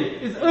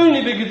Chachamim, is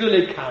only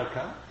b'gedulei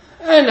karka.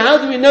 And how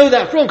do we know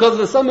that from? Because of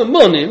the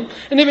samamonim.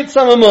 And if it's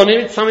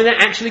samamonim, it's something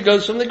that actually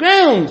goes from the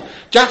ground.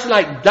 Just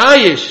like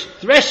dayesh,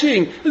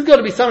 threshing, there's got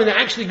to be something that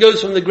actually goes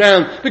from the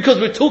ground. Because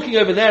we're talking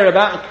over there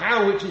about a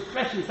cow which is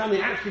threshing something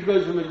that actually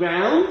goes from the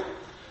ground.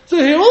 So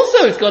here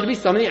also it's got to be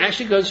something that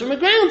actually goes from the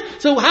ground.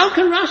 So how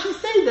can Rashi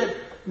say that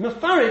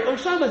mafarik on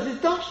Shabbos is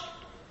dosh?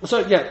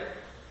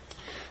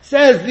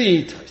 Says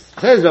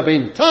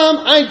Rabbeinu Tam,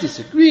 I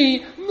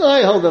disagree.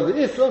 I hold of the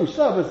Islam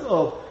Shabbos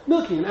of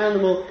milking an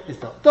animal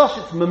is not dosh,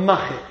 it's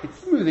mamachet. It's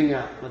smoothing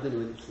out. I don't know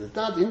whether it's the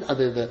dad,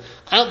 either the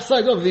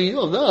outside of the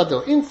ad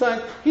or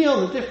inside. He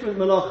holds a different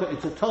malacha.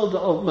 It's a tolda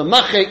of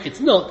mamachet. It's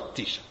not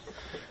disha.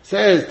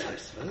 Says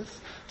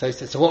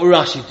Tosfos. So what will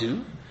Rashi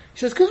do? He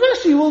says, because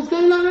Rashi will go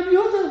like Rabbi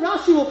Yehuda.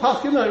 Rashi will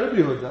pass him like Rabbi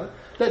Yehuda.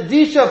 That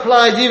disha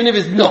applies even if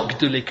it's not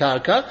gedulei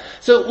karka.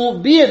 So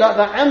albeit that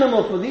the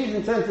animal for these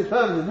intensive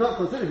purposes is not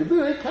considered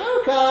gedulei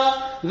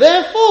karka,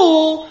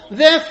 therefore,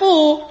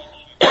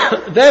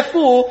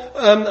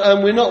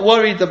 we're not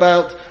worried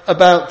about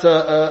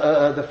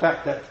the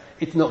fact that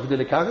it's not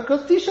gedulei karka,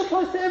 because disha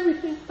applies to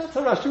everything. That's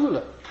how Rashi will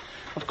learn.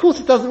 Of course,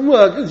 it doesn't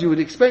work as you would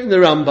expect in the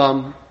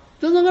Rambam.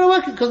 It's not going to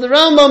work because the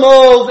Rambam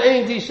holds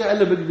ein disha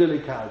ele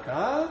b'gedulei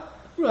karka.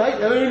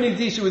 Right, only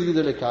disha with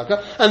gedulei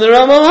karka, and the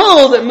Rambam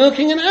holds that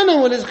milking an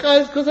animal is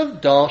chayav because of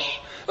dosh.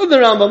 And the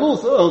Rambam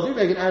also holds you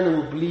make an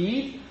animal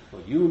bleed,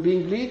 or human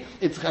being bleed,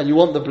 and you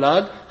want the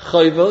blood,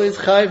 chayvel is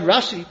chayav.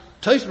 Rashi,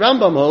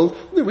 Rambam holds,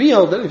 we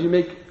hold that if you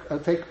make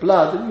take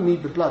blood, and you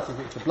need the blood, so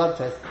it's a blood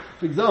test.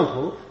 For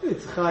example,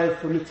 it's chayav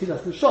for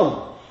netilas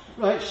neshama,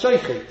 right?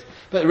 Sheichet.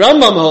 But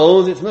Rambam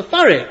holds it's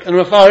mafarik, and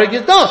mafarik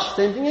is dosh.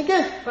 Same thing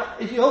again. But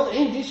if you hold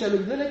ein disha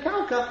l'gdulei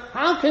karka,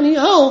 how can he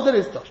hold that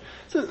it's dosh?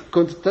 So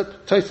according to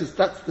Tosfos,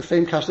 that's the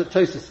same kash that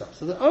Tosfos has.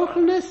 So the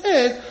Ochel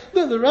says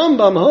that the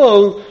Rambam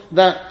holds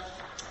that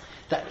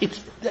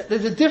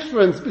there's a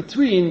difference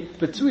between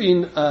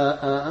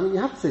I mean, you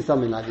have to say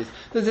something like this.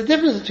 There's a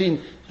difference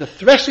between the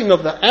threshing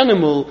of the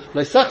animal,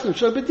 leisachtim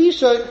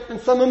shobedisho, and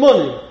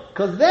samamonim.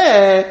 Because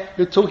there,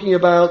 you're talking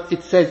about,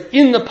 it says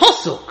in the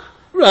pasuk,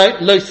 right?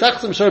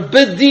 Leisachtim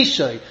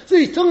shobedisho. So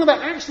he's talking about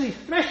actually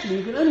threshing.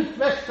 You can only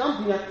thresh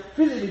something that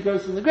physically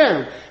goes from the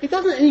ground. It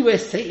doesn't anywhere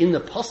say in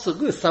the pasuk,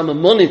 the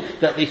samamonim,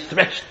 that they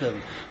threshed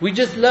them. We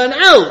just learn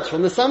out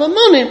from the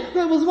samamonim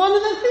that was one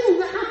of the things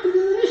that happened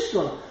in the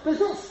Mishkan. But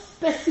it's not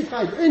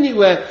specified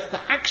anywhere the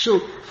actual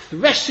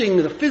threshing,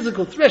 the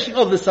physical threshing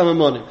of the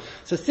samamonim.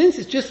 So since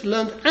it's just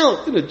learned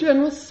out in a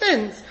general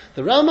sense,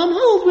 the Rambam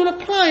holds will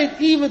apply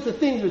it even to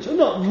things which are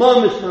not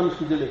mamish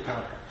gedulei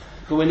karka.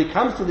 But when it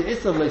comes to the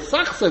issa of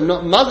leisachsom,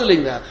 not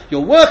muzzling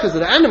your workers of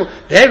the animal,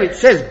 there it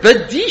says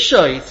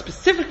bedisha,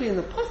 specifically in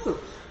the pasuk.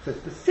 So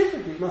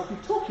specifically it must be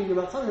talking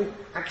about something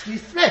actually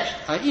threshed,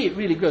 i.e. it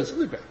really grows from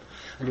the ground.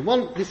 And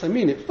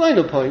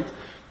final point,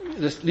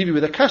 just leave you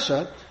with a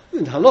kasha.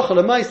 In Halacha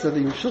L'Maisa,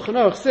 the Shulchan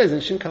Aruch says in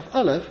Shin Kaf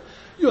Aleph,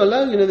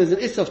 there's an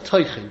issa of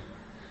toichin,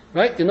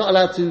 right? You're not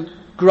allowed to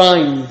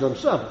grind on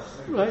Shabbos,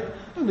 right?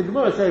 And the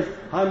Gemara says,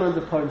 Haiman de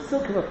Purim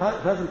Silk, if a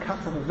person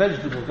cuts up a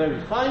vegetable very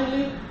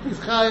finely, he's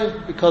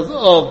chayav because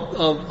of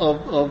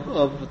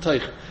the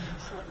toichin.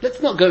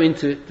 Let's not go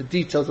into the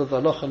details of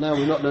the halacha now,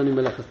 we're not learning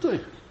Melachas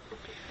Toichin.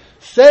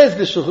 Says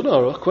the Shulchan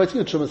Aruch, quoting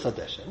the Trumas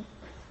Hadeshen,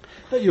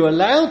 that you're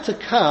allowed to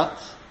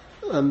cut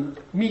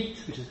meat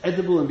which is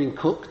edible and being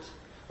cooked,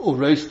 or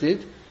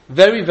roasted,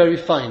 very, very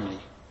finely.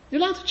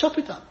 You're allowed to chop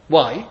it up.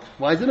 Why?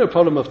 Why is there no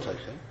problem of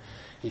toichin?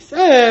 He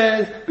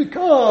says,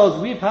 because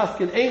we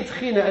paskin ein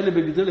tchina ele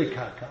begedulei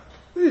karka.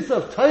 This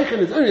of toichin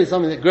is only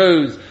something that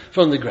grows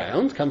from the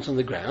ground, comes from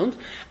the ground,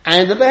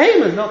 and the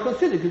behemoth is not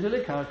considered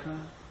gedulei karka.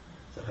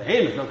 So the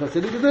behemoth is not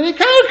considered gedulei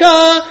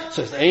karka.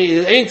 So it's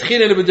ein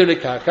tchina ele begedulei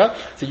karka.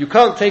 So you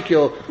can't take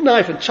your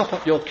knife and chop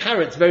up your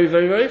carrots very,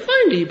 very, very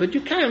finely, but you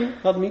can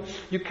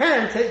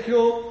take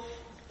your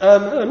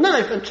a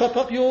knife and chop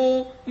up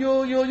your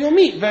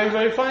meat very,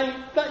 very fine.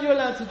 That you're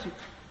allowed to do.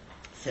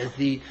 Says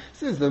the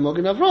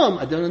Mogen Avram,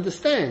 I don't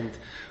understand.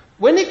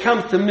 When it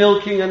comes to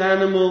milking an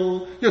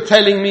animal, you're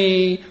telling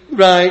me,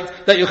 right,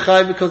 that you're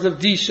chayav because of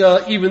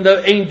disha, even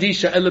though ain't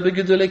disha ela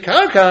begedulei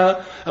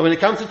karka. And when it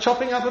comes to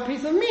chopping up a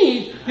piece of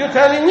meat, you're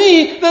telling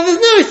me that there's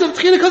no issa of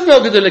tchina because no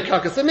gedulei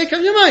karka. So make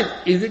up your mind.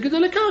 Is it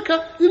gedulei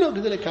karka? Is it not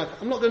gedulei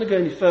karka? I'm not going to go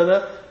any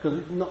further because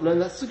we've not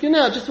learned that sukkah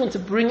now. I just want to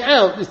bring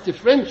out this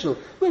differential.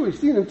 Well, we've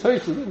seen in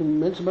Tosfos, and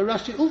mentioned by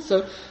Rashi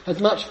also,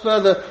 has much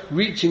further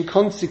reaching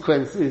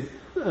consequences,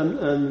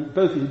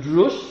 both in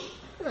drush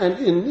and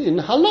in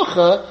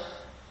halacha.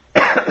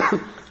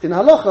 In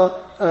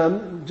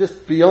halacha,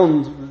 just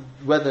beyond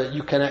whether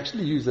you can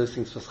actually use those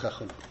things for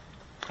schachon.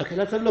 Okay,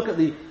 let's have a look at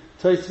the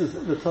Tosfos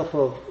at the top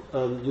of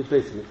Yud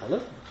Beis Amid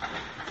Aleph.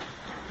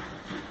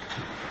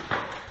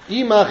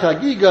 Ima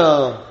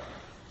chagiga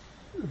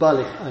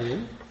balich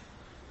ayin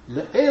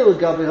le'el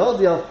gabe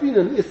hodi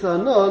alfinan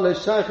isana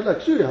le'shayich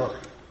l'kshuri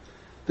hachi.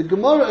 The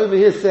Gemara over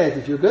here says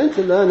if you're going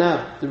to learn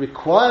out the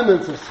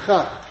requirements of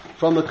schach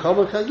from a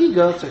common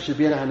chagiga, so it should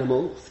be an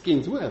animal,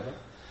 skins, whatever.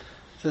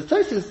 So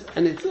Tosfos,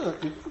 and it's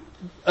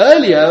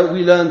earlier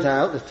we learned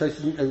out, as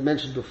Tosfos has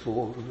mentioned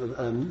before,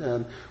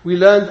 we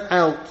learned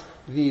out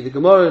the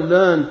Gemara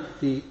learned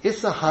the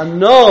Issa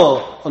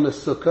Hano on the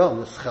Sukkah, on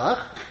the Schach,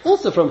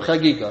 also from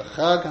Chagiga.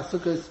 Chag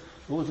HaSukkah is,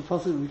 what was the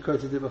passage we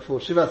quoted it before?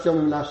 Shivas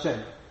Yomim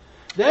L'Hashem.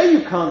 There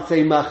you can't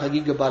say Ma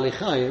Chagiga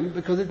Balichayim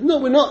because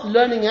we're not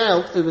learning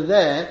out over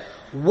there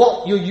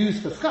what you use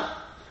for Schach.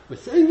 We're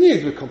saying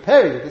we're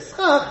comparing the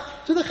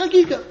Schach to the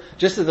Chagiga.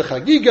 Just as the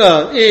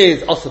Chagiga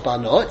is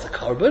Osabano, it's a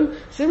carbon,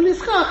 similarly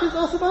Schach is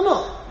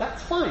Osabano.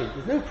 That's fine.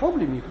 There's no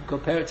problem. You can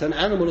compare it to an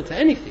animal or to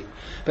anything.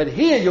 But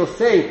here you're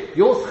saying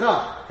your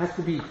Schach has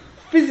to be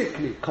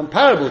physically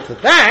comparable to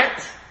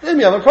that, then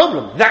we have a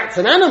problem. That's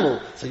an animal.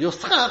 So your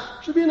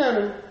Schach should be an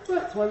animal. Well,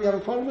 that's why we have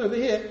a problem over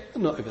here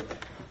and not over there.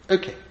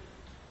 Okay.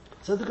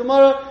 So the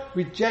Gemara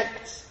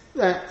rejects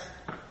that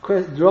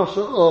drasha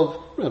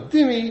of Rav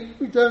Dimi.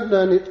 We don't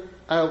learn it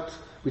out.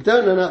 We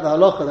don't learn out the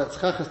halacha that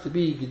schach has to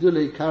be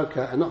gidulei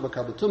karka and not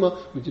makabel tumah.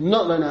 We do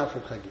not learn it out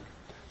from Chagig.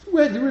 So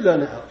where do we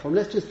learn it out from?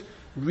 Let's just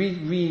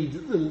read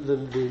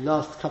the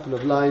last couple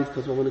of lines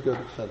because I want to go a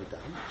bit further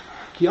down.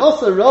 Ki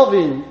also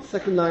Ravin,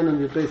 second line on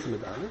your base of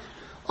Medalef.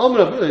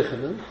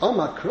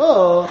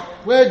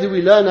 Where do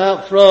we learn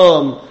out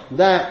from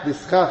that the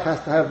schach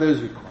has to have those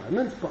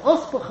requirements?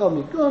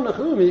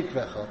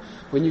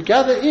 When you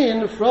gather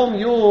in from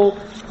your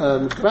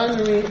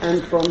granary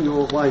and from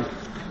your wine.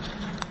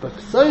 But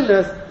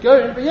psoiles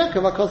gorin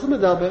b'yakov akos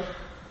medaber.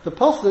 The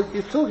pasuk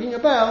is talking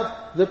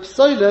about the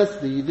psoiles,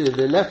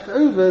 the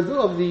leftovers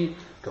of the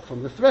got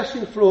from the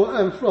threshing floor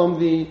and from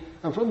the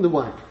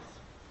wine press.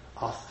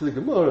 Ask the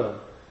Gemara,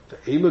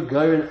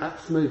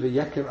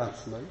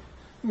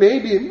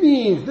 maybe it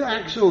means the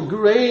actual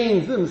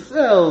grains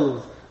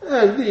themselves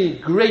and the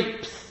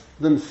grapes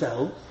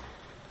themselves.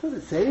 Does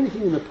it say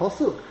anything in the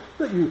pasuk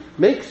that you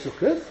make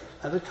sukkahs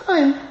at a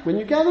time when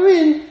you gather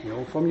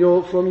in, from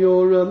your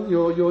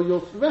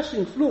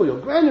threshing floor, your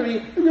granary,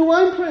 and your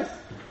wine press?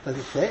 Does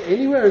it say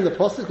anywhere in the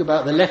pasuk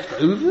about the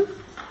leftovers?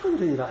 There's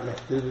nothing about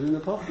leftovers in the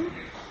pasuk.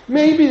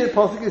 Maybe the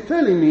pasuk is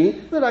telling me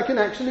that I can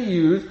actually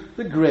use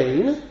the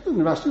grain, and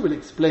Rashi will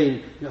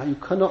explain you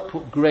cannot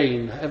put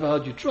grain. However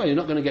hard you try, you're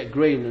not going to get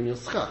grain on your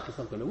schach. It's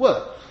not going to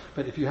work.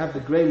 But if you have the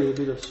grain with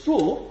a bit of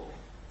straw,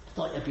 it's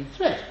not yet been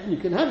threshed, and you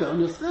can have it on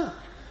your schach.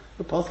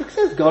 The pasuk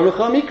says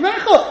garucha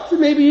mikvecha, so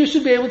maybe you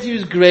should be able to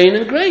use grain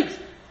and grapes.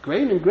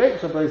 Grain and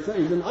grapes, Rabbi says,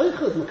 is an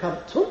oichos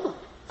makav tumah.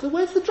 So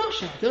where's the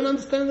drasha? I don't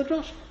understand the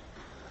drasha.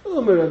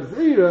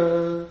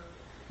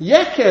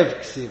 Yekev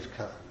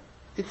ksivka.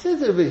 It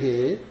says over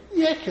here,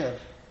 Yekev. It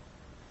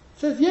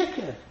says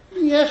Yekev.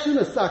 Yeshin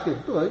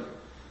Mesakev. Boy,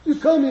 you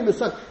can't be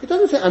Mesakeh. It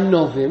doesn't say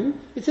Anovim.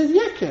 It says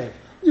Yekev.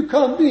 You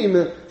can't be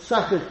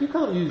Mesakeh. You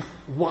can't use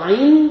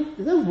wine.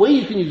 There's no way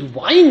you can use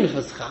wine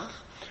for schach.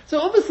 So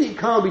obviously it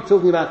can't be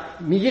talking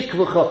about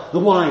Miyikvacha, the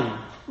wine.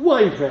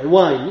 Wine.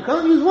 You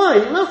can't use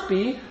wine. It must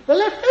be the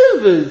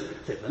leftovers.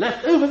 So if the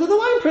leftovers of the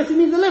wine press, it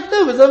means the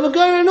leftovers of a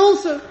goren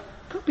also. It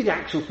can't be the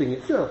actual thing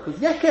itself, because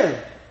Yekev.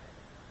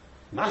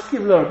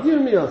 Maskiv lo Rabbi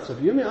Yirmiyah. So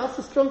Rabbi Yirmiyah asks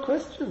a strong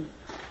question.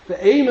 The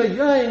Eima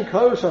Yain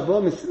Karosh Abba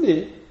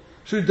Misni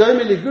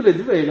Shudome Ligule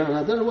Dvei. And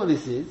I don't know what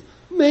this is.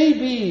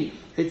 Maybe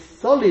it's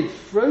solid,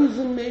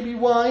 frozen, maybe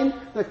wine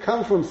that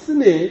comes from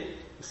Sinir.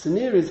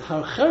 Sinir is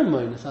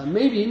Harchermon. So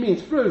maybe it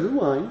means frozen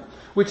wine,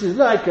 which is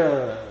like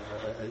a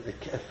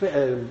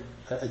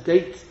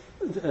date,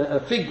 a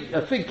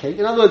fig cake.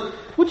 In other words,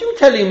 what are you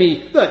telling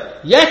me?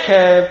 Look,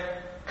 Yekev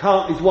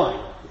is wine.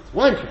 It's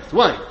wine press,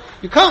 wine.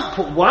 You can't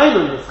put wine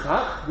on the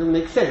schach, doesn't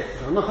make sense.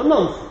 It's not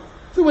nonsense.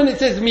 So when it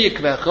says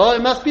mikvecha,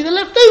 it must be the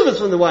leftovers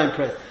from the wine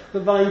press, the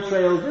vine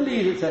trails, the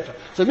leaves, etc.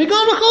 So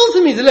miganach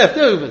also means the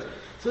leftovers.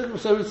 So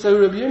Rabbi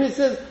Yirmiyah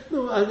says,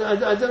 no,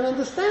 I don't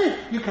understand.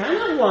 You can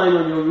have wine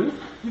on your roof.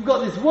 You've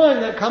got this wine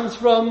that comes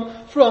from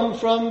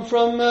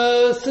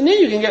Sinir.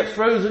 You can get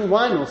frozen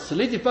wine or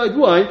solidified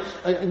wine,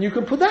 and you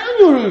can put that on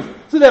your roof.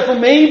 So therefore,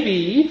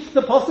 maybe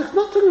the pasuk's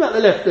not talking about the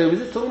leftovers;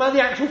 it's talking about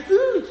the actual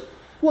food.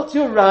 What's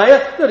your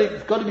raya? That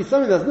it's got to be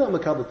something that's not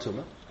makabel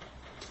tumah.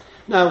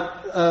 Now,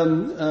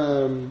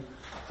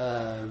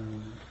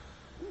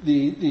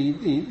 the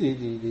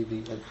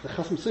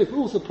Chasam Sofer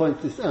also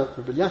points this out.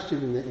 Rabbi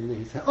Yashiv in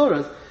his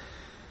Ha'oras,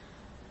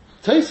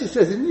 Tosi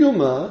says in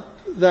Yuma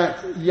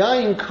that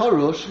yain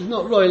karosh is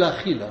not roy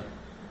lachila.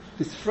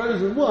 This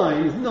frozen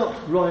wine is not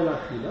roy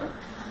lachila,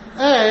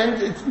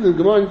 and it's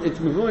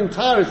mevuin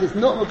taris. It's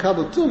not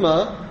makabel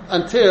tumah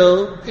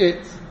until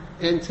it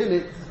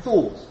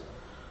thaws.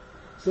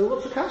 So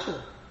what's the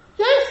kasha?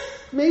 Yes,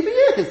 maybe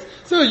yes.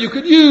 So you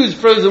could use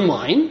frozen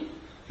wine.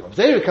 Rabbi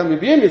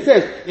Yirmiyah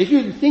says, if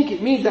you think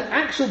it means the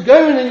actual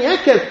goren and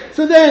yakev,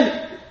 so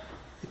then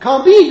it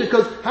can't be,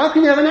 because how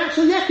can you have an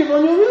actual yakev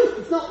on your roof?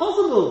 It's not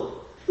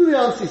possible. So the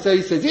answer, so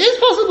he says, it is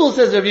possible,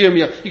 says Rabbi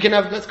Yirmiyah. You can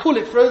have, let's call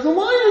it frozen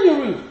wine on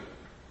your roof.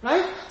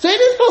 Right? So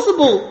it is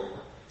possible.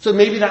 So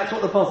maybe that's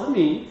what the pasuk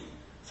means.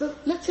 So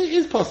let's say it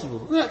is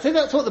possible. Let's say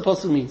that's what the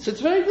pasuk means. So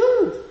it's very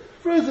good.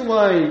 Frozen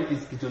wine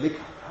is gedulik.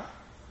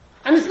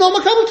 And it's not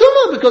makabel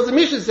tumah, because the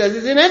Mishnah says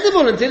it's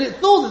inedible until it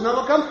thaws. It's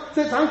not makabel.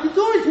 So it's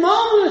hankitur, it's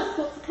marvelous.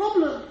 What's the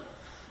problem?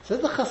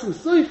 Says the Chasam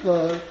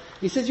Sofer,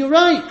 he says, you're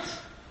right.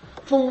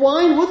 For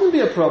wine wouldn't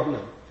be a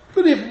problem.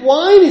 But if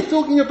wine is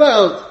talking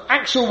about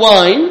actual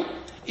wine,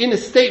 in a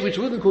state which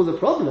wouldn't cause a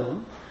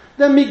problem,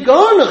 then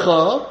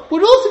migarnacha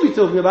would also be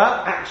talking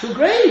about actual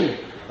grain.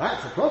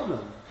 That's a problem.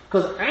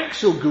 Because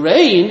actual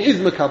grain is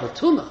makabel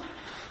tumah.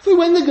 So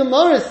when the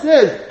Gemara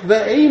says,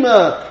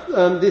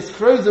 Ve'ema, this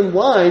frozen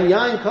wine,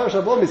 Yain Karosh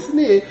Abba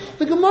Misni,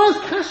 the Gemara's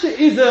kasha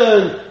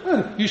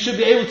isn't, you should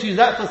be able to use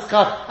that for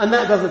schach, and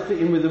that doesn't fit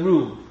in with the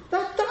rules.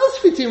 That does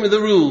fit in with the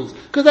rules,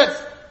 because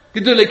that's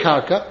Gedule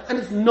Karka, and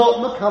it's not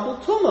Makabel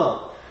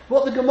Tumah.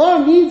 What the Gemara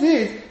means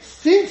is,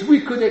 since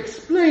we could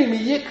explain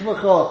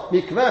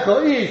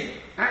Mikvecha is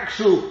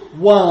actual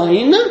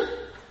wine,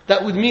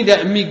 that would mean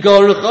that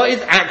Migorecha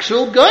is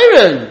actual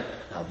Goren.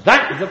 Now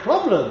that is a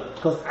problem,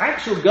 because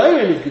actual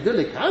goren is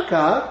gedulik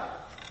karka,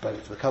 but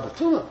it's makabel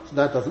tumah, so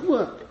that doesn't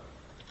work.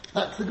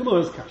 That's the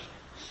Gemara's kasha.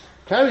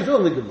 Carries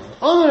on the Gemara.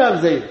 Amar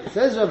Rav Zera,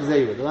 says Rav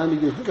Zera, the line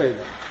begins to say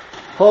that.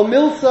 Hol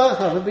milsa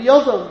have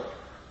biyodon.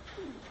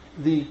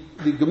 The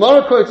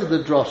Gemara quoted the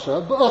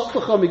drasha,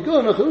 ba'ospacha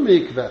migonach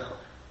u'mikvecha.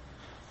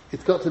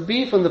 It's got to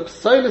be from the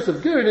psolis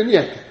of goren and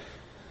yekef.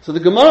 So the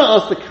Gemara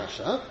asked the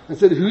kasha and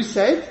said, who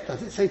said?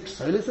 Does it say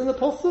psolis in the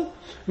pasuk?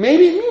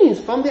 Maybe it means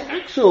from the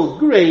actual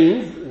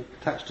grains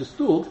attached to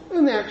stalks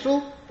and the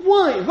actual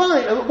wine.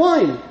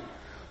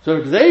 So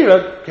Rabbi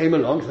Zera came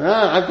along and said,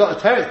 I've got a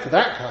teretz to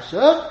that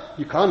kasha.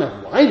 You can't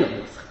have wine on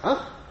this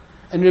schach.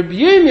 And Rabbi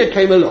Yirmiyah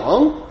came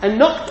along and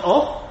knocked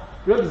off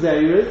Rabbi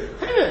Zera's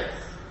teretz.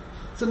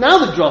 So now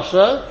the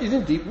drasha is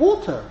in deep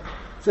water.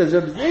 It says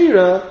Reb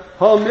Zera,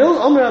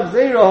 Omer Reb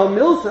Zera,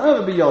 Hamil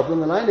Sa'ava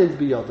B'Yodon, the line ends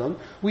B'Yodon.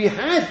 We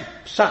had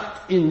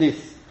pshat in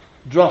this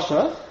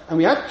drasha, and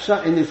we had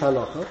pshat in this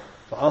halacha.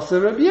 For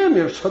also Reb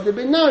Yirmiyah, Shode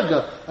ben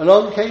Narga.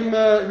 Along came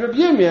Reb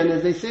Yirmiyah, and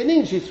as they say in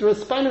English, he threw a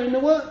spanner in the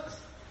works.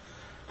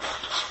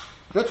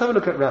 Let's have a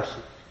look at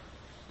Rashi.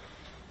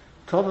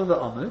 Top of the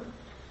Amud.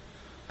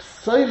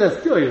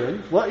 Psoiles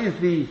Goyren. What is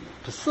the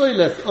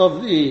psoiles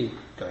of the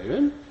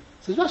Goyren?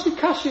 So Rashi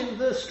Kashin,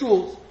 the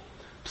straws.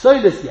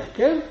 Psoiles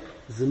Yakev,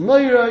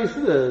 Zemoiros,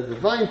 the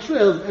vine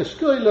trails,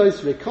 Eshkoilos,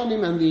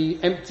 Rekonim, and the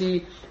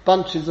empty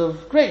bunches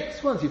of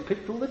grapes. Once you've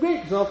picked all the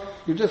grapes off,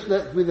 you're just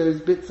left with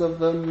those bits of,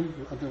 I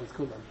don't know what's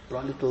called,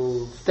 bright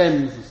little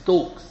stems and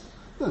stalks.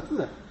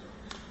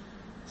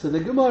 So the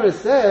Gemara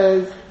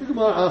says, the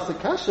Gemara asks a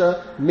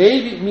kasha,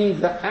 maybe it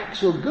means the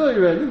actual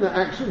Goyren and the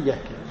actual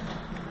Yekev.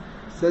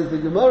 Says the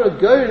Gemara,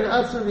 Goyren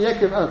Atzmai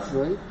Yekev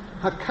Atzmai,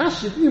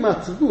 Hakashit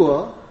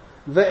Imatzvua,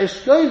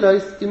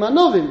 Ve'eshkoilos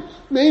Imanovim.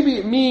 Maybe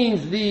it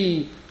means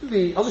the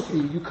obviously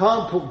you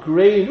can't put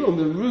grain on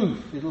the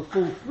roof, it'll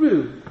fall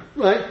through,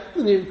 right?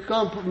 And you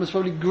can't put most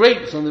probably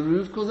grapes on the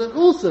roof because they're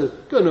also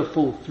going to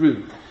fall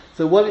through.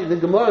 So what the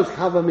Gemara's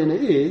Havamina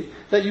is,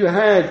 that you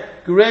had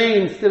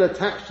grain still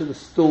attached to the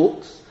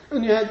stalks,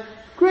 and you had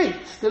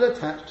grapes still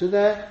attached to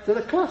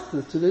the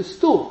clusters, to those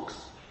stalks.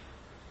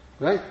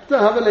 Right? It's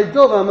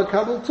Davar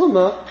Makabel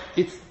Tuma.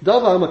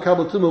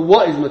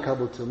 What is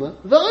Makabel Tuma?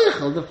 The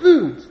Eichel, the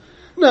food.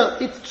 Now,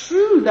 it's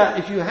true that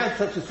if you had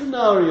such a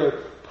scenario,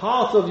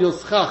 part of your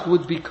schach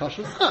would be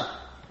kosher schach.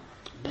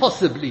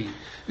 Possibly.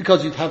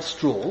 Because you'd have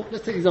straw.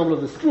 Let's take the example of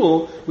the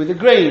straw with the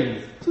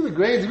grains. So the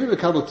grains would be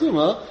Makabel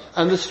Tuma,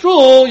 and the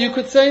straw, you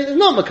could say, is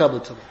not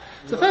Makabel Tuma.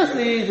 So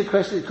firstly, the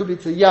question, it could be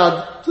to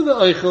Yad, to the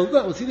Eichel,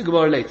 that we'll see the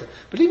Gemara later.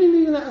 But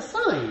leaving that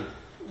aside,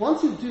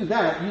 once you do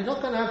that, you're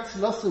not going to have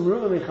tzilosum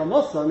ruva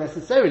mechamosa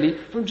necessarily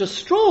from just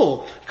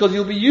straw, because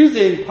you'll be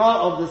using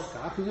part of the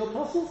schach as your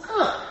possible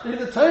schach. And if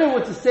the Torah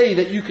were to say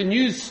that you can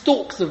use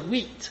stalks of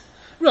wheat,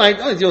 right,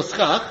 as your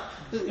schach,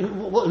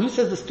 who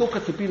says the stalk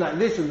has to be like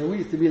this and the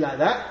wheat's to be like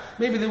that?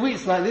 Maybe the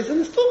wheat's like this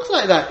and the stalk's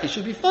like that. It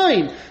should be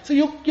fine. So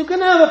you're going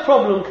to have a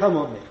problem, come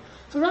on me.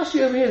 So Rashi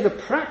over here is a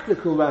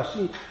practical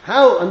Rashi.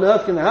 How on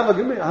earth can have the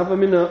Gemara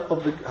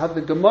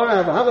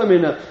have a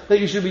Havamina that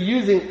you should be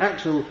using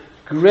actual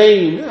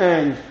grain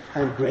and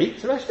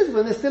grapes? So Rashi says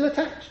when they're still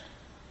attached.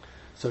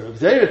 So Reb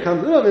Zera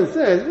comes along and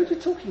says, what are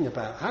you talking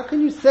about? How can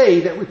you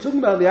say that we're talking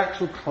about the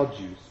actual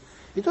produce?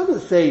 It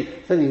doesn't say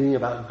anything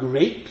about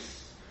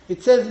grapes.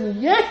 It says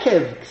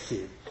Yekev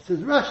Ksiv. It says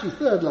Rashi,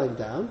 third line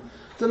down,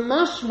 the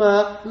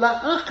mashma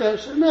la'acher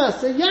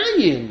shenasa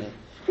yayin.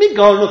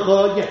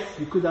 Yes,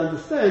 you could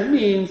understand,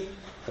 means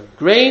a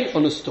grain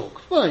on a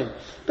stalk. Fine.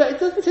 But it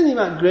doesn't say anything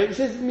about grapes.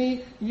 It says,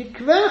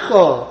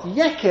 yikvecho.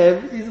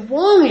 Yekev is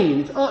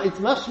wine. It's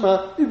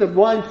mashma, in the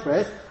wine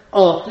press,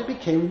 after it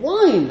became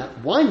wine.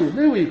 That wine is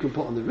nowhere you can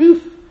put on the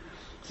roof.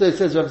 So it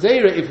says, Rav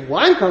Zera, if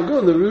wine can't go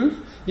on the roof,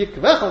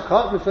 yikvecho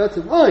can't refer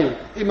to wine.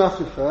 It must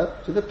refer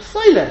to the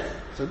psoiles.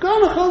 So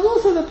garnacha is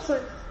also the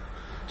psoiles.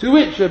 To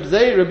which Reb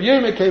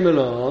Yirmiyah came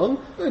along,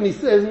 and he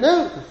says,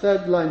 no, the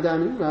third line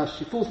down in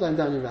Rashi, fourth line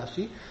down in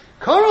Rashi,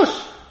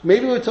 Karosh,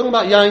 maybe we're talking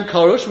about Yain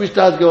Karosh, which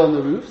does go on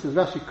the roof, says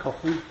Rashi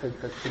Kofu,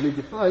 that's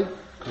solidified,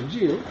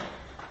 congealed.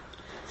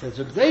 Says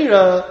Reb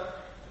Zera,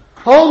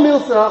 Hol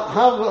Milsa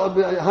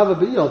have a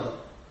biyoda.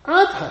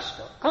 Ad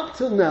Hashta, up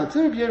till now,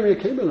 till Reb Yirmiyah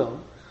came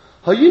along,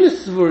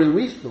 Hayunis Svurim,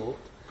 we thought,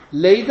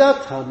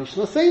 Leida Ta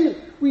Mishnah Seinu.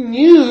 We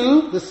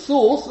knew the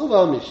source of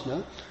our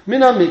Mishnah,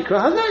 Mina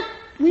Mikra Hazek.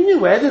 We knew,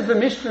 where does the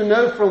Mishnah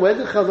know from, where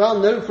does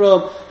Chazal know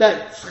from,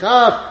 that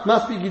Schach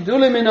must be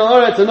Gidulim in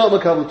Haaretz and not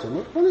Makabel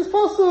Tumah? From this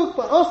pasuk,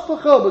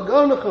 Ba'aspacha,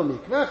 Ba'garnacha,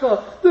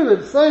 Mikvecha,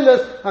 Dulim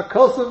Psoiles,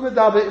 HaKosov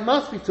Medaber, it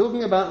must be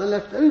talking about the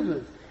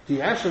leftovers.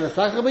 The Asher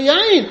Nesachach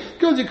B'yayin,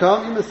 because you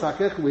can't be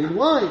Mesachach with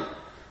wine.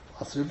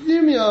 As Reb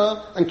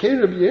Yirmiyah, and came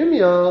Reb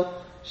Yirmiyah,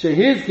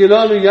 Shehiz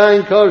Kilanu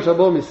Yain Korosh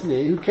Abo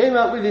Misneh, who came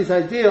up with this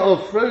idea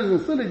of frozen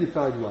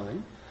solidified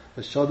wine,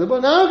 the Shoda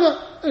Bonaga,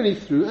 and he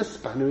threw a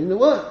spanner in the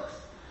works.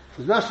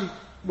 Because Rashi,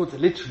 what it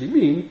literally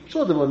means,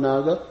 Shodav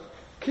Naga,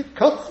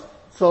 cuts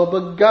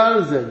Tzaba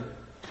Garzen.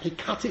 He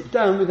cut it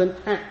down with an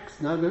axe,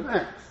 Naga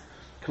axe.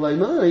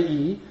 Klaima,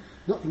 i.e.,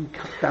 not he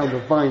cut down the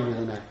vine with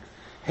an axe.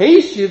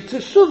 Heishiv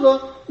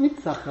Teshuva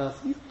Nitzachas.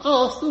 He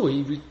asked,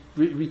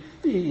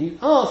 he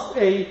asked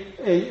a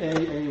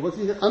what's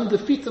it,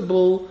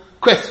 undefeatable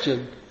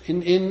question.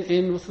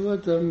 In what's the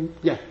word?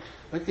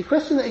 A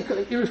question,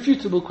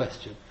 irrefutable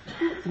question.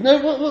 There's no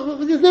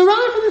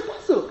rhyme for this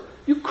pasuk.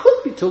 You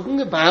could be talking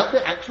about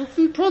the actual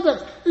food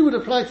products. It would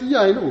apply to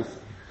yain also.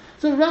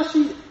 So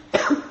Rashi,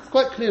 it's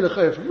quite clear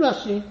from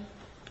Rashi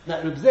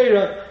that Reb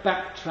Zera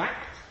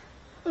backtracked,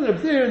 and Reb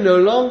Zera no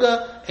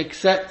longer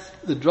accepts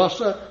the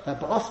drasha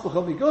that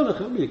Ba'aspacha V'Gonach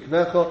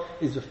Mikvecha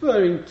is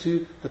referring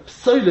to the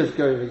psoiles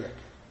going v'yek.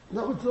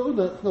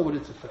 That's not what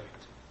it's referring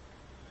to.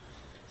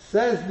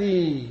 Says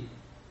the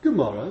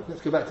Gemara,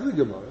 let's go back to the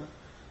Gemara,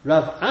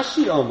 Rav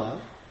Ashi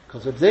Omar,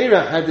 because Reb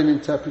Zera had an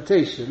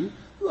interpretation,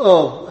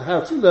 of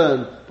how to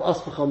learn.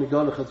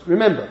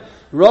 Remember,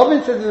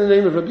 Robin says in the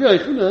name of Rabbi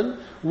Yochanan,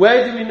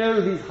 where do we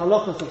know these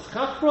halachas of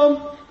Sukkah from?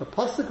 The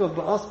pasuk of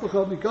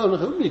Ba'aspacha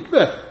Migonach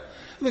Mikveh.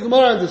 The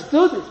Gemara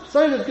understood it's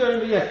Psailas going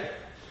v'yekeh.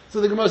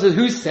 So the Gemara says,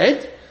 who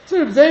said? So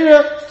Rabbi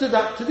Zera stood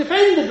up to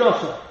defend the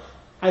drasha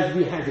as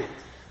we had it.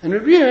 And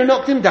Rabbi Yehuda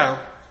knocked him down.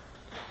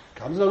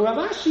 Comes along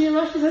Rav Ashi, and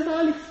Rashi says,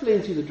 I'll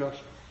explain to you the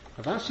drasha.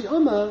 Rav Ashi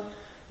Omar,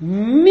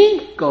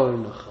 Mi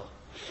Gornacha.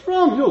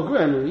 From your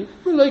granary,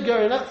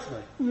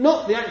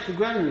 not the actual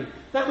granary.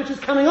 That which is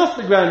coming off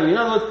the granary. In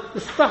other words,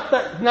 the stuff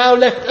that's now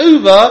left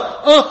over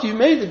after you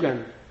made the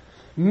granary.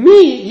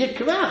 Mi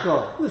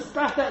Yikracha. The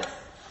stuff that's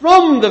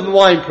from the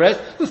wine press.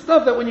 The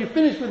stuff that when you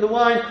finish with the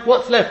wine,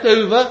 what's left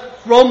over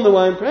from the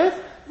wine press.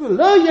 Not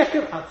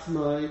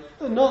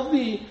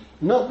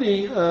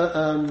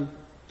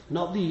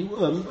the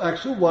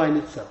actual wine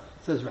itself,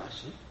 says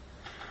Rashi.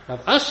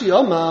 Rav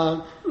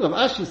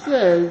Ashi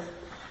says,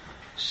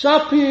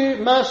 Shapir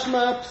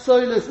mashma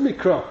psoiles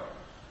mikra.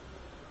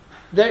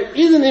 There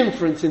is an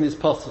inference in this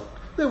pasuk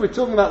that we're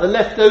talking about the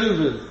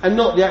leftovers and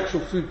not the actual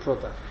food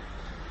product.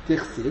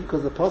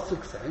 Because the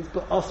pasuk says,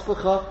 "But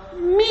aspacha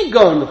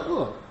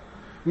migon."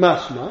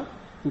 Mashma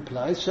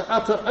implies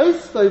she'ata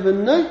oisvei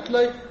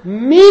v'noitlei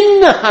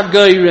min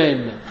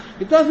hagoyren.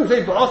 It doesn't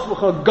say "But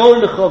aspacha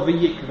gornacha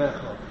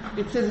v'yikvecha."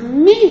 It says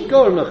 "mi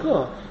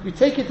gornacha." You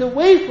take it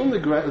away from the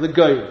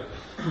goyren.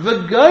 The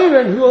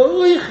goyren who are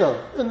uichel,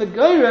 and the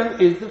goyren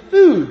is the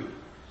food.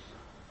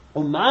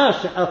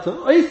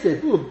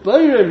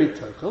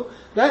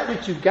 That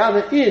which you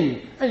gather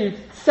in and you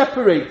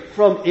separate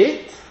from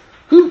it,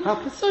 who have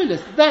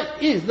pasolis.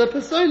 That is the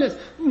pasolis.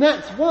 And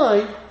that's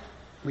why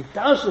we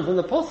darshan from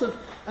the pasuk,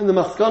 and the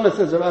maskana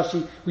says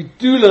Rashi, we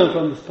do learn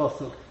from this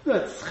pasuk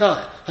that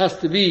schach has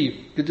to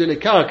be gedule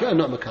karka and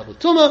not makabel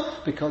tuma,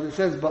 because it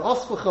says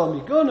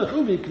ba'aspacha migonach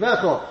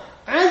umikvecha,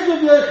 as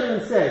Rabbi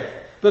Yochanan said.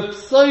 But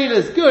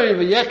psoiles goyim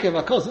v'yekev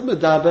akos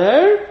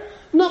medaber,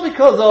 not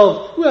because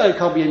of, well, it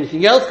can't be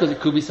anything else, because it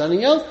could be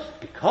something else,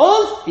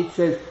 because it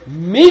says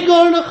mi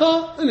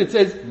gornacha and it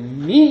says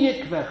mi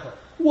yikvecha.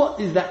 What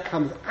is that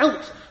comes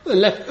out, the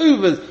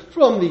leftovers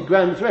from the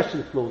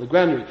threshing floor, the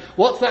granary?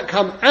 What's that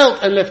come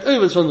out and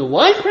leftovers from the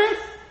wine press?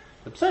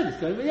 The psoiles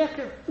goyim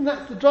v'yekev, and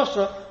that's the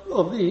drasha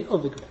of the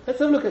grain. Let's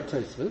have a look at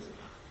Tosfos.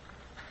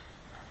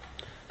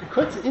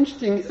 Quite an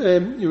interesting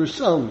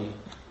Yerushalmi.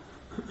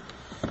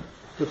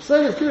 The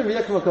psoiles goyim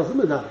v'yekev akos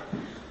medaber.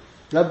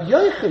 Rabbi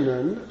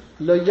Yochanan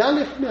lo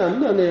yalif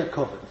me'ananei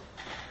hakoved.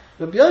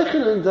 Rabbi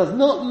Yochanan does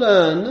not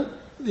learn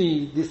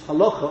this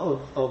halacha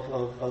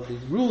of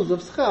these rules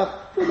of schach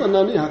from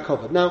ananei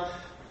hakoved. Now,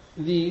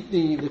 the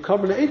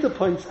Korban Eder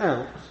points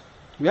out,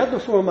 we had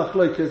before a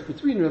machlokas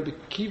between Rabbi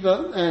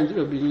Kiva and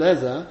Rabbi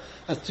Lezer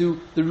as to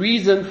the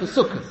reason for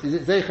sukkahs. Is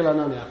it zeichel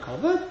ananei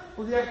hakoved,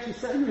 or the actually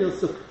setting real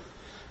sukkahs?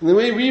 And the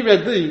way we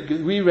read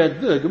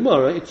the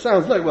Gemara, it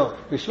sounds like, well,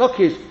 Rish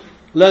Lakish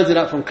learns it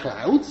out from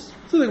clouds.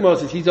 So the Gemara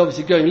says he's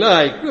obviously going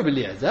like Rabbi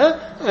Eliezer,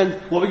 and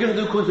what we're going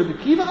to do according to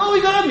Rabbi Kiva? Oh, we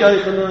got Rabbi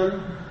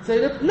Yochanan. So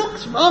it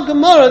looks from our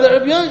Gemara that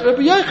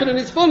Rabbi Yochanan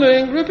is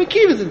following Rabbi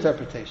Kiva's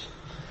interpretation.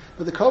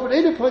 But the Korban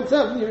Eder points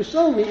out in the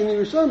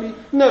Yerushalmi,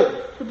 no,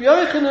 Rabbi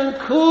Yochanan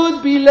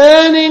could be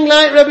learning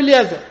like Rabbi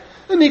Eliezer,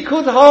 and he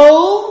could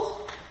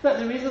hold that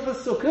the reason for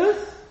sukkahs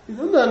is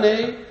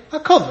ananei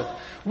hakoved,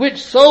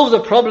 which solves a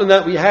problem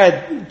that we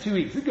had 2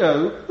 weeks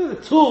ago. The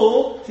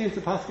Torah seems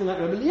to pass like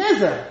Rabbi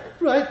Eliezer.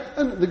 Right?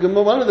 And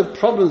one of the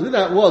problems with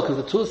that was, because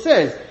the Torah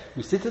says,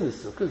 we sit in the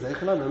sukkah,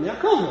 zeichel ananei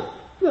hakoved.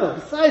 No,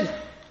 besides,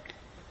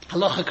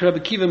 halacha Rabbi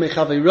Kiva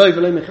mechavei rov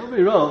v'lo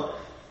mechavei rov,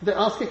 they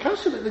ask a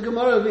kasha, but the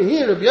Gemara over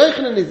here, Rabbi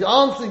Yochanan is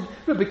answering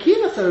Rabbi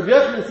Kiva, so Rabbi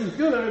Yochanan seems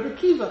good at Rabbi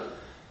Kiva.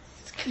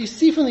 You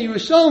see from the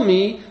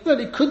Yerushalmi that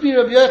it could be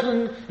Rabbi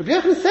Yochanan. Rabbi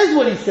Yochanan says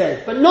what he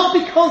says, but not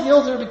because he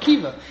holds Rabbi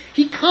Kiva.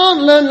 He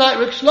can't learn like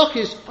Rish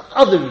Lakish for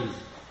other reasons,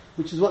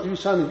 which is what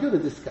Yerushalmi is going to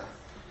discuss.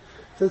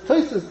 So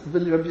Tosfos,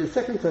 the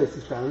second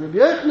Tosfos found, Rabbi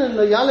Yochanan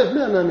lo yalef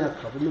me'ananei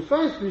hakoved, and the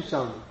first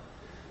Yerushalmi,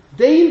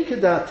 dein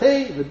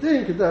kedatei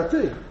v'dein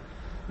kedatei.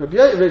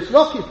 Rish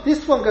Lakish,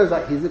 this one goes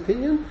like his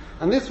opinion,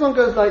 and this one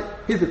goes like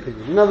his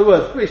opinion. In other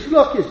words, Rish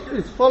Lakish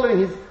is following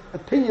his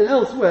opinion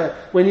elsewhere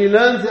when he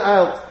learns it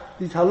out,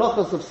 these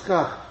halachas of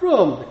schach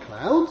from the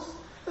clouds,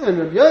 and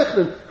Rabbi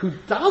Yochanan, who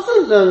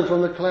doesn't learn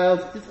from the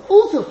clouds, is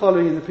also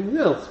following his opinion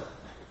elsewhere.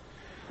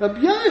 Rabbi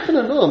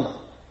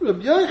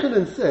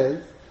Yochanan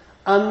says,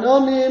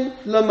 Anonim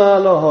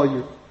lamala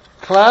hoyu.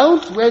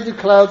 Clouds, where do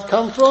clouds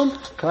come from?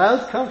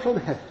 Clouds come from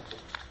heaven.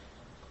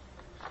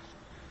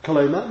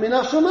 Koloma min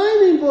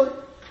hashamayim, boy.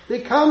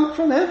 They come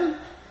from heaven.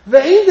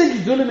 Ve'in de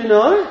gidulim min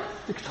haaretz,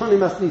 the ketonim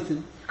masnisim.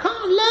 You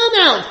can't learn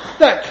out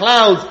that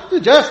clouds, they're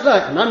just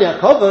like ananei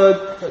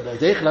hakoved,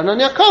 zeichel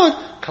ananei hakoved.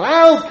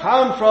 Clouds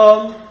come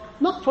from,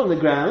 not from the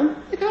ground,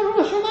 they come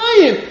from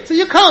hashamayim. So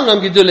you can't learn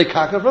gidulei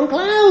karka from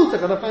clouds,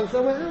 they've got to find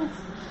somewhere else.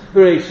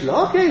 Rish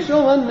Lakish,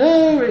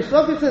 no, Rish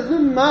Lakish says,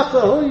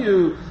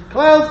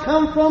 clouds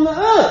come from the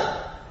earth.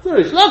 So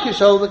Rish Lakish,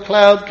 the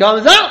cloud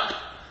comes up.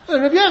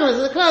 And Rabbi Yochanan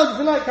says, the clouds, if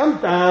you like, come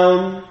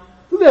down.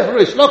 Therefore,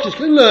 Reish Lakish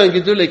can learn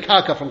Gedulei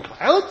Karka from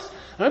clouds,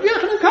 and Rabbi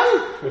Yochanan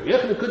can't. Rabbi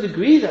Yochanan could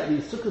agree that the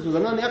Sukkot was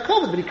Anani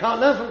HaKavod, but he can't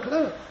learn from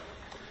clouds.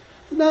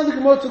 So now the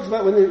Gemara talks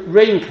about when the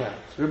rain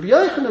clouds. Rabbi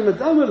Yochanan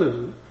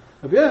Medamalahu,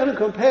 Rabbi Yochanan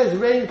compares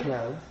rain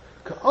clouds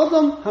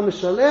Ka'adam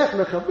HaMeshalech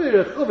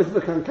LeChavirech Ovis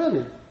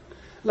B'Kankanim,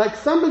 like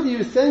somebody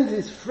who sends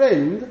his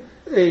friend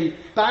a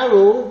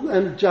barrel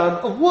and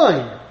jug of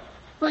wine.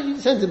 Right, you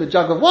send him a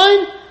jug of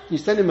wine, you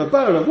send him a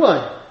barrel of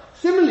wine.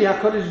 Similarly,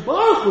 HaKadosh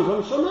Baruch Hu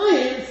from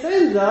Shamayim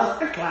sends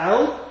us a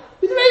cloud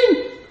with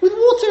rain, with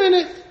water in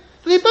it.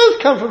 So they both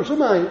come from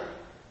Shamayim.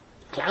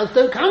 Clouds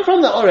don't come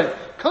from the Orech.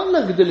 Come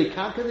from Gedulei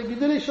Karka, the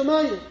Gedulei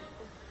Shamayim.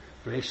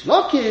 Reish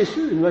Lakish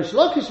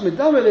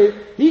Medamele,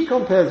 he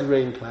compares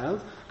rain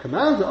clouds,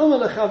 commands the Omer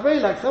Lechavei,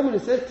 like someone who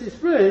says to his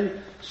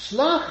friend,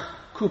 Shlach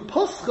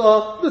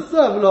Kuposcha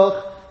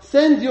B'Savloch,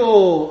 send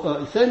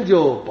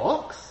your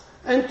box,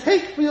 and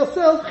take for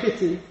yourself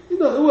chitin.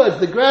 In other words,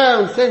 the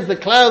ground sends the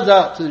clouds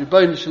out to the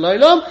Rebbeinu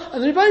Shalom,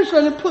 and the Rebbeinu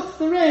Shalom puts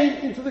the rain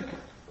into the cloud.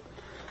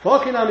 We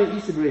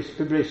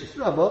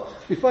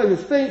find the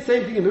same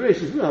thing in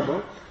Bereshis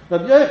Rabbah.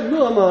 Rabbi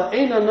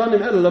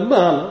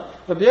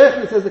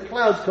Yochanan says the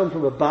clouds come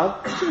from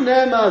above. As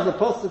the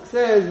Apostle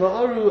says,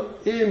 Va'aru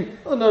im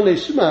onone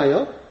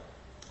shmaya.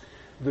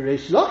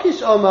 Reish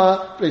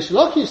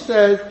Lakish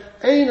says,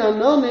 Ein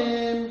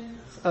anonim.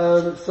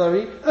 No, the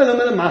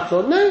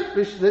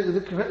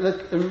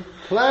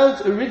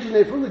clouds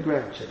originate from the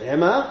ground.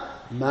 Shadema,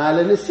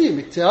 Ma'ale Nesim,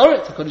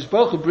 Miktearet, HaKadosh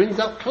Baruch Hu brings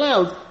up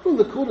clouds from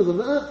the corners of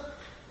the earth.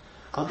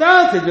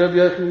 Al-Dar said Rabbi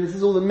Yochanan, this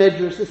is all the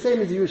Medrash, the same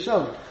as the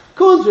Yerushalmi.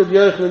 According to Rabbi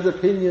Yochanan's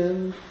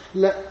opinion,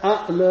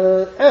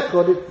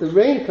 if the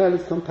rain cloud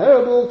is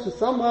comparable to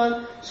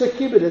someone,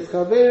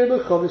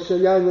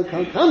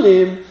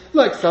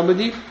 like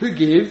somebody who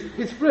gives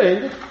his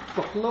friend a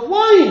bottle of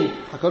wine.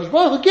 HaKadosh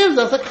Baruch Hu gives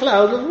us a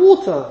cloud of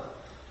water.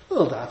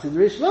 Well, that is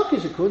Reish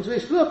Lakish. According to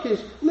Reish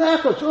Lakish,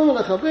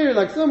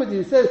 like somebody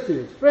who says to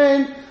his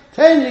friend,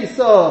 Ten li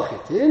sa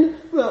chitin.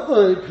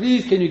 Well,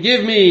 please can you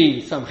give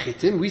me some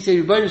chitin? We say,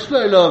 Rebbeinu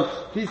Shalom,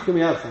 please can we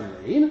have some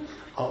rain?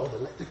 Oh,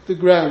 the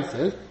ground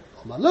says,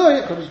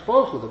 Amaloi, HaKadosh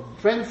Baruch Hu, the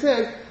friend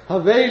says,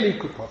 Haveli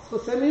kupascha,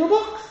 send me your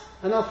box,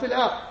 and I'll fill it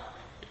up.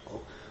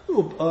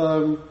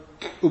 Uba,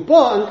 and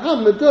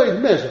come, medoid,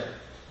 measure,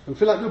 and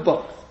fill up your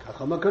box.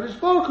 HaKadosh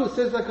Baruch Hu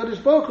says,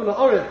 HaKadosh Baruch Hu,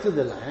 la'oret, to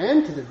the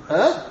land, to the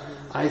earth,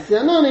 I say,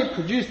 Anani,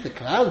 produce the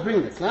clouds,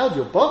 bring the clouds,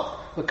 your box,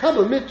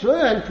 v'kabel mitra,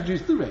 and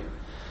produce the rain.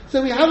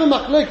 So we have a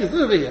machlokes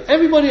over here.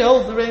 Everybody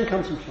holds the rain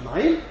comes from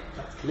Shemayim,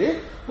 that's clear.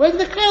 Where do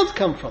the clouds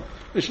come from?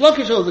 Reish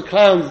Lakish holds the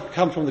clouds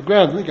come from the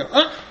ground, and they go,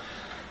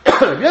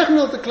 Rabbi Yochanan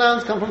holds the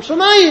clouds come from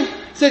Shemayim.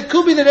 So it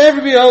could be that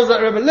everybody holds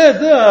that Rebbe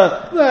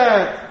Lezer,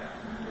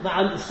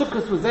 that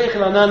Sukkot was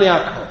Zeichel Anani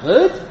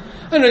HaKavod,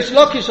 and Reish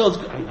Lakish holds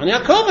Anani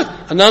HaKavod.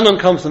 Ananon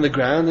comes from the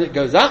ground, and it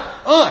goes up.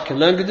 I can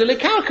learn Gedulei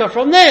Karka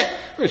from there.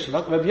 Reish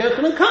Lakish, Rabbi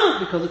Yochanan can't,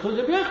 because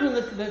according to Rabbi Yochanan,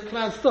 the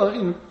clouds start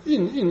in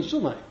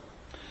Shemayim.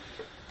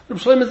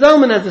 Rabbi Shlomo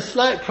Zalman has a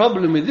slight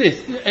problem with this.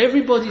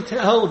 Everybody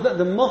holds that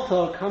the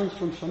motor comes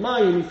from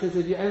Shamayim. He says,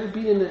 have you ever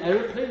been in an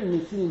aeroplane and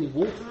you've seen any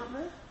water up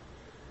there?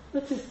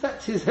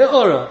 That's his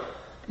he'ora.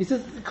 He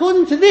says,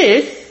 according to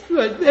this,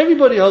 right,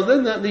 everybody holds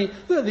that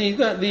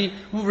the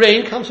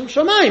rain comes from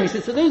Shamayim. He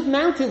says, so those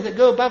mountains that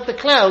go above the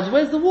clouds,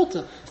 where's the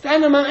water?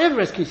 Stand on Mount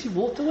Everest, can you see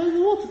water? Where's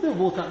the water? There's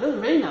no water up there.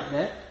 There's rain up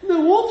there.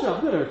 No water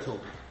up there at all.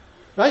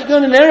 Right? You go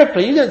in an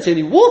aeroplane, you don't see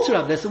any water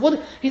up there. So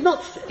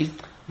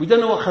we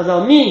don't know what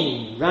Chazal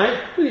mean, right?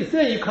 But he's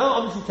saying you can't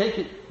obviously take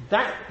it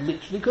that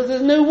literally because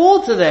there's no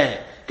water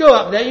there. Go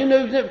up there,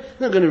 it's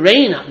not going to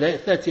rain up there,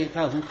 it's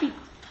 38,000 feet.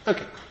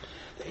 Okay.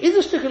 There is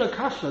a shtickle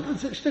kasha,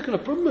 there's a shtickle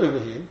problem over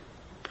here,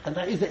 and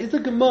that is there is a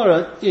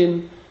Gemara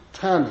in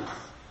Tanis.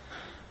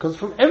 Because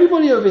from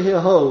everybody over here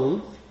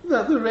holds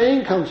that the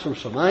rain comes from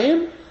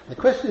Shamayim. The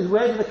question is,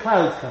 where do the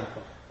clouds come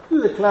from?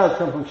 Do the clouds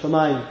come from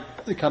Shamayim?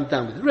 They come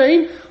down with the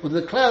rain, or do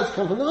the clouds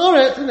come from the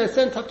Oretz and they're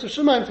sent up to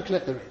Shamayim to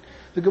collect the rain?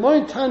 The Gemara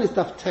in Tanis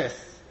Daf Tes.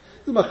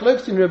 The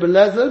machlokes in Rebbe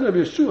Lezer and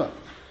Rebbe Yeshua.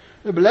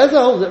 Rebbe Lezer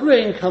holds that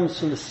rain comes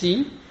from the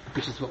sea,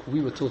 which is what we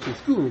were taught in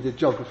school when we did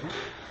geography.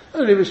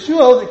 And Rebbe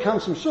Yeshua holds it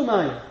comes from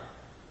Shamayim.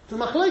 It's a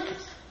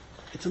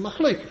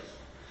machlokes.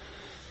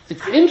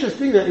 It's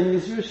interesting that in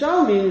this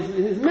Yerushalmi,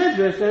 in his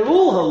Medrash, they're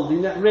all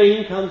holding that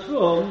rain comes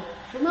from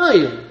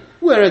Shamayim.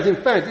 Whereas in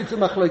fact, it's a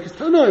machlokes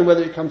Tanoim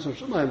whether it comes from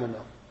Shamayim or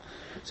not.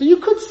 So you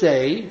could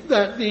say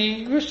that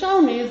the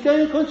Yerushalmi is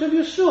going according to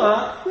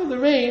Yeshua, that the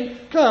rain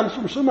comes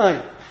from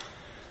Shamayim.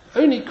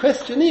 Only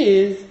question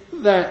is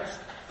that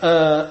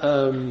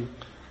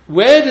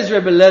where does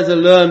Rebbe Lezer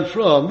learn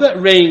from that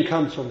rain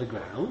comes from the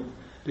ground?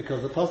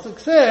 Because the pasuk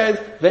says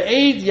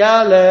ve'ed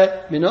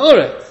yale min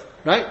ha'oretz,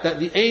 right? That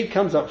the aid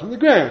comes up from the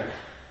ground,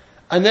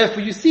 and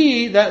therefore you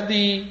see that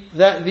the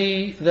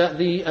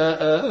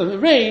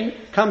rain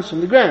comes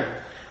from the ground.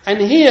 And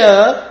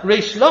here,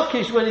 Reish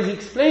Lakish, when he's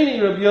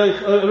explaining Rabbi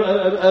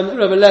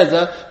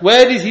Lezer,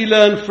 where does he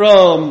learn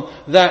from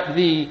that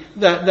the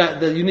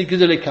unique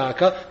Gedulei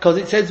Karka? Because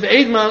it says,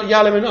 Ve'ed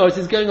Yalem and Oretz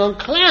is going on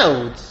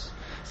clouds.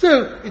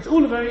 So, it's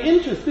all very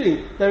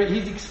interesting that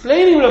he's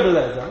explaining Rabbi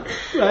Eliezer,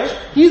 right?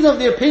 He's of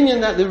the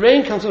opinion that the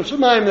rain comes from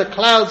Shemayim, the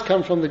clouds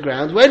come from the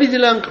ground. Where did you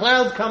learn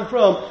clouds come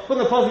from? From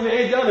the positive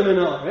age element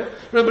of it.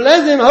 Rabbi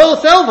Eliezer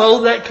himself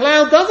holds that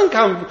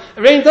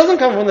rain doesn't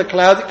come from the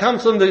clouds, it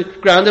comes from the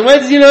ground. And where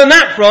does he learn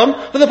that from?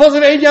 From the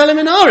positive age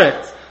element of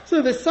it.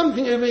 So there's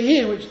something over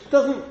here which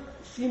doesn't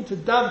seem to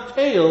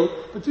dovetail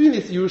between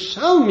this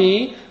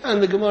Yerushalmi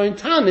and the Gemara in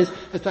Tanis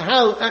as to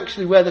how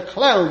actually where the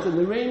clouds and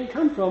the rain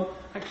come from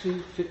actually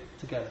fit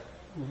together.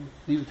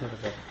 Leave it to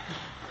the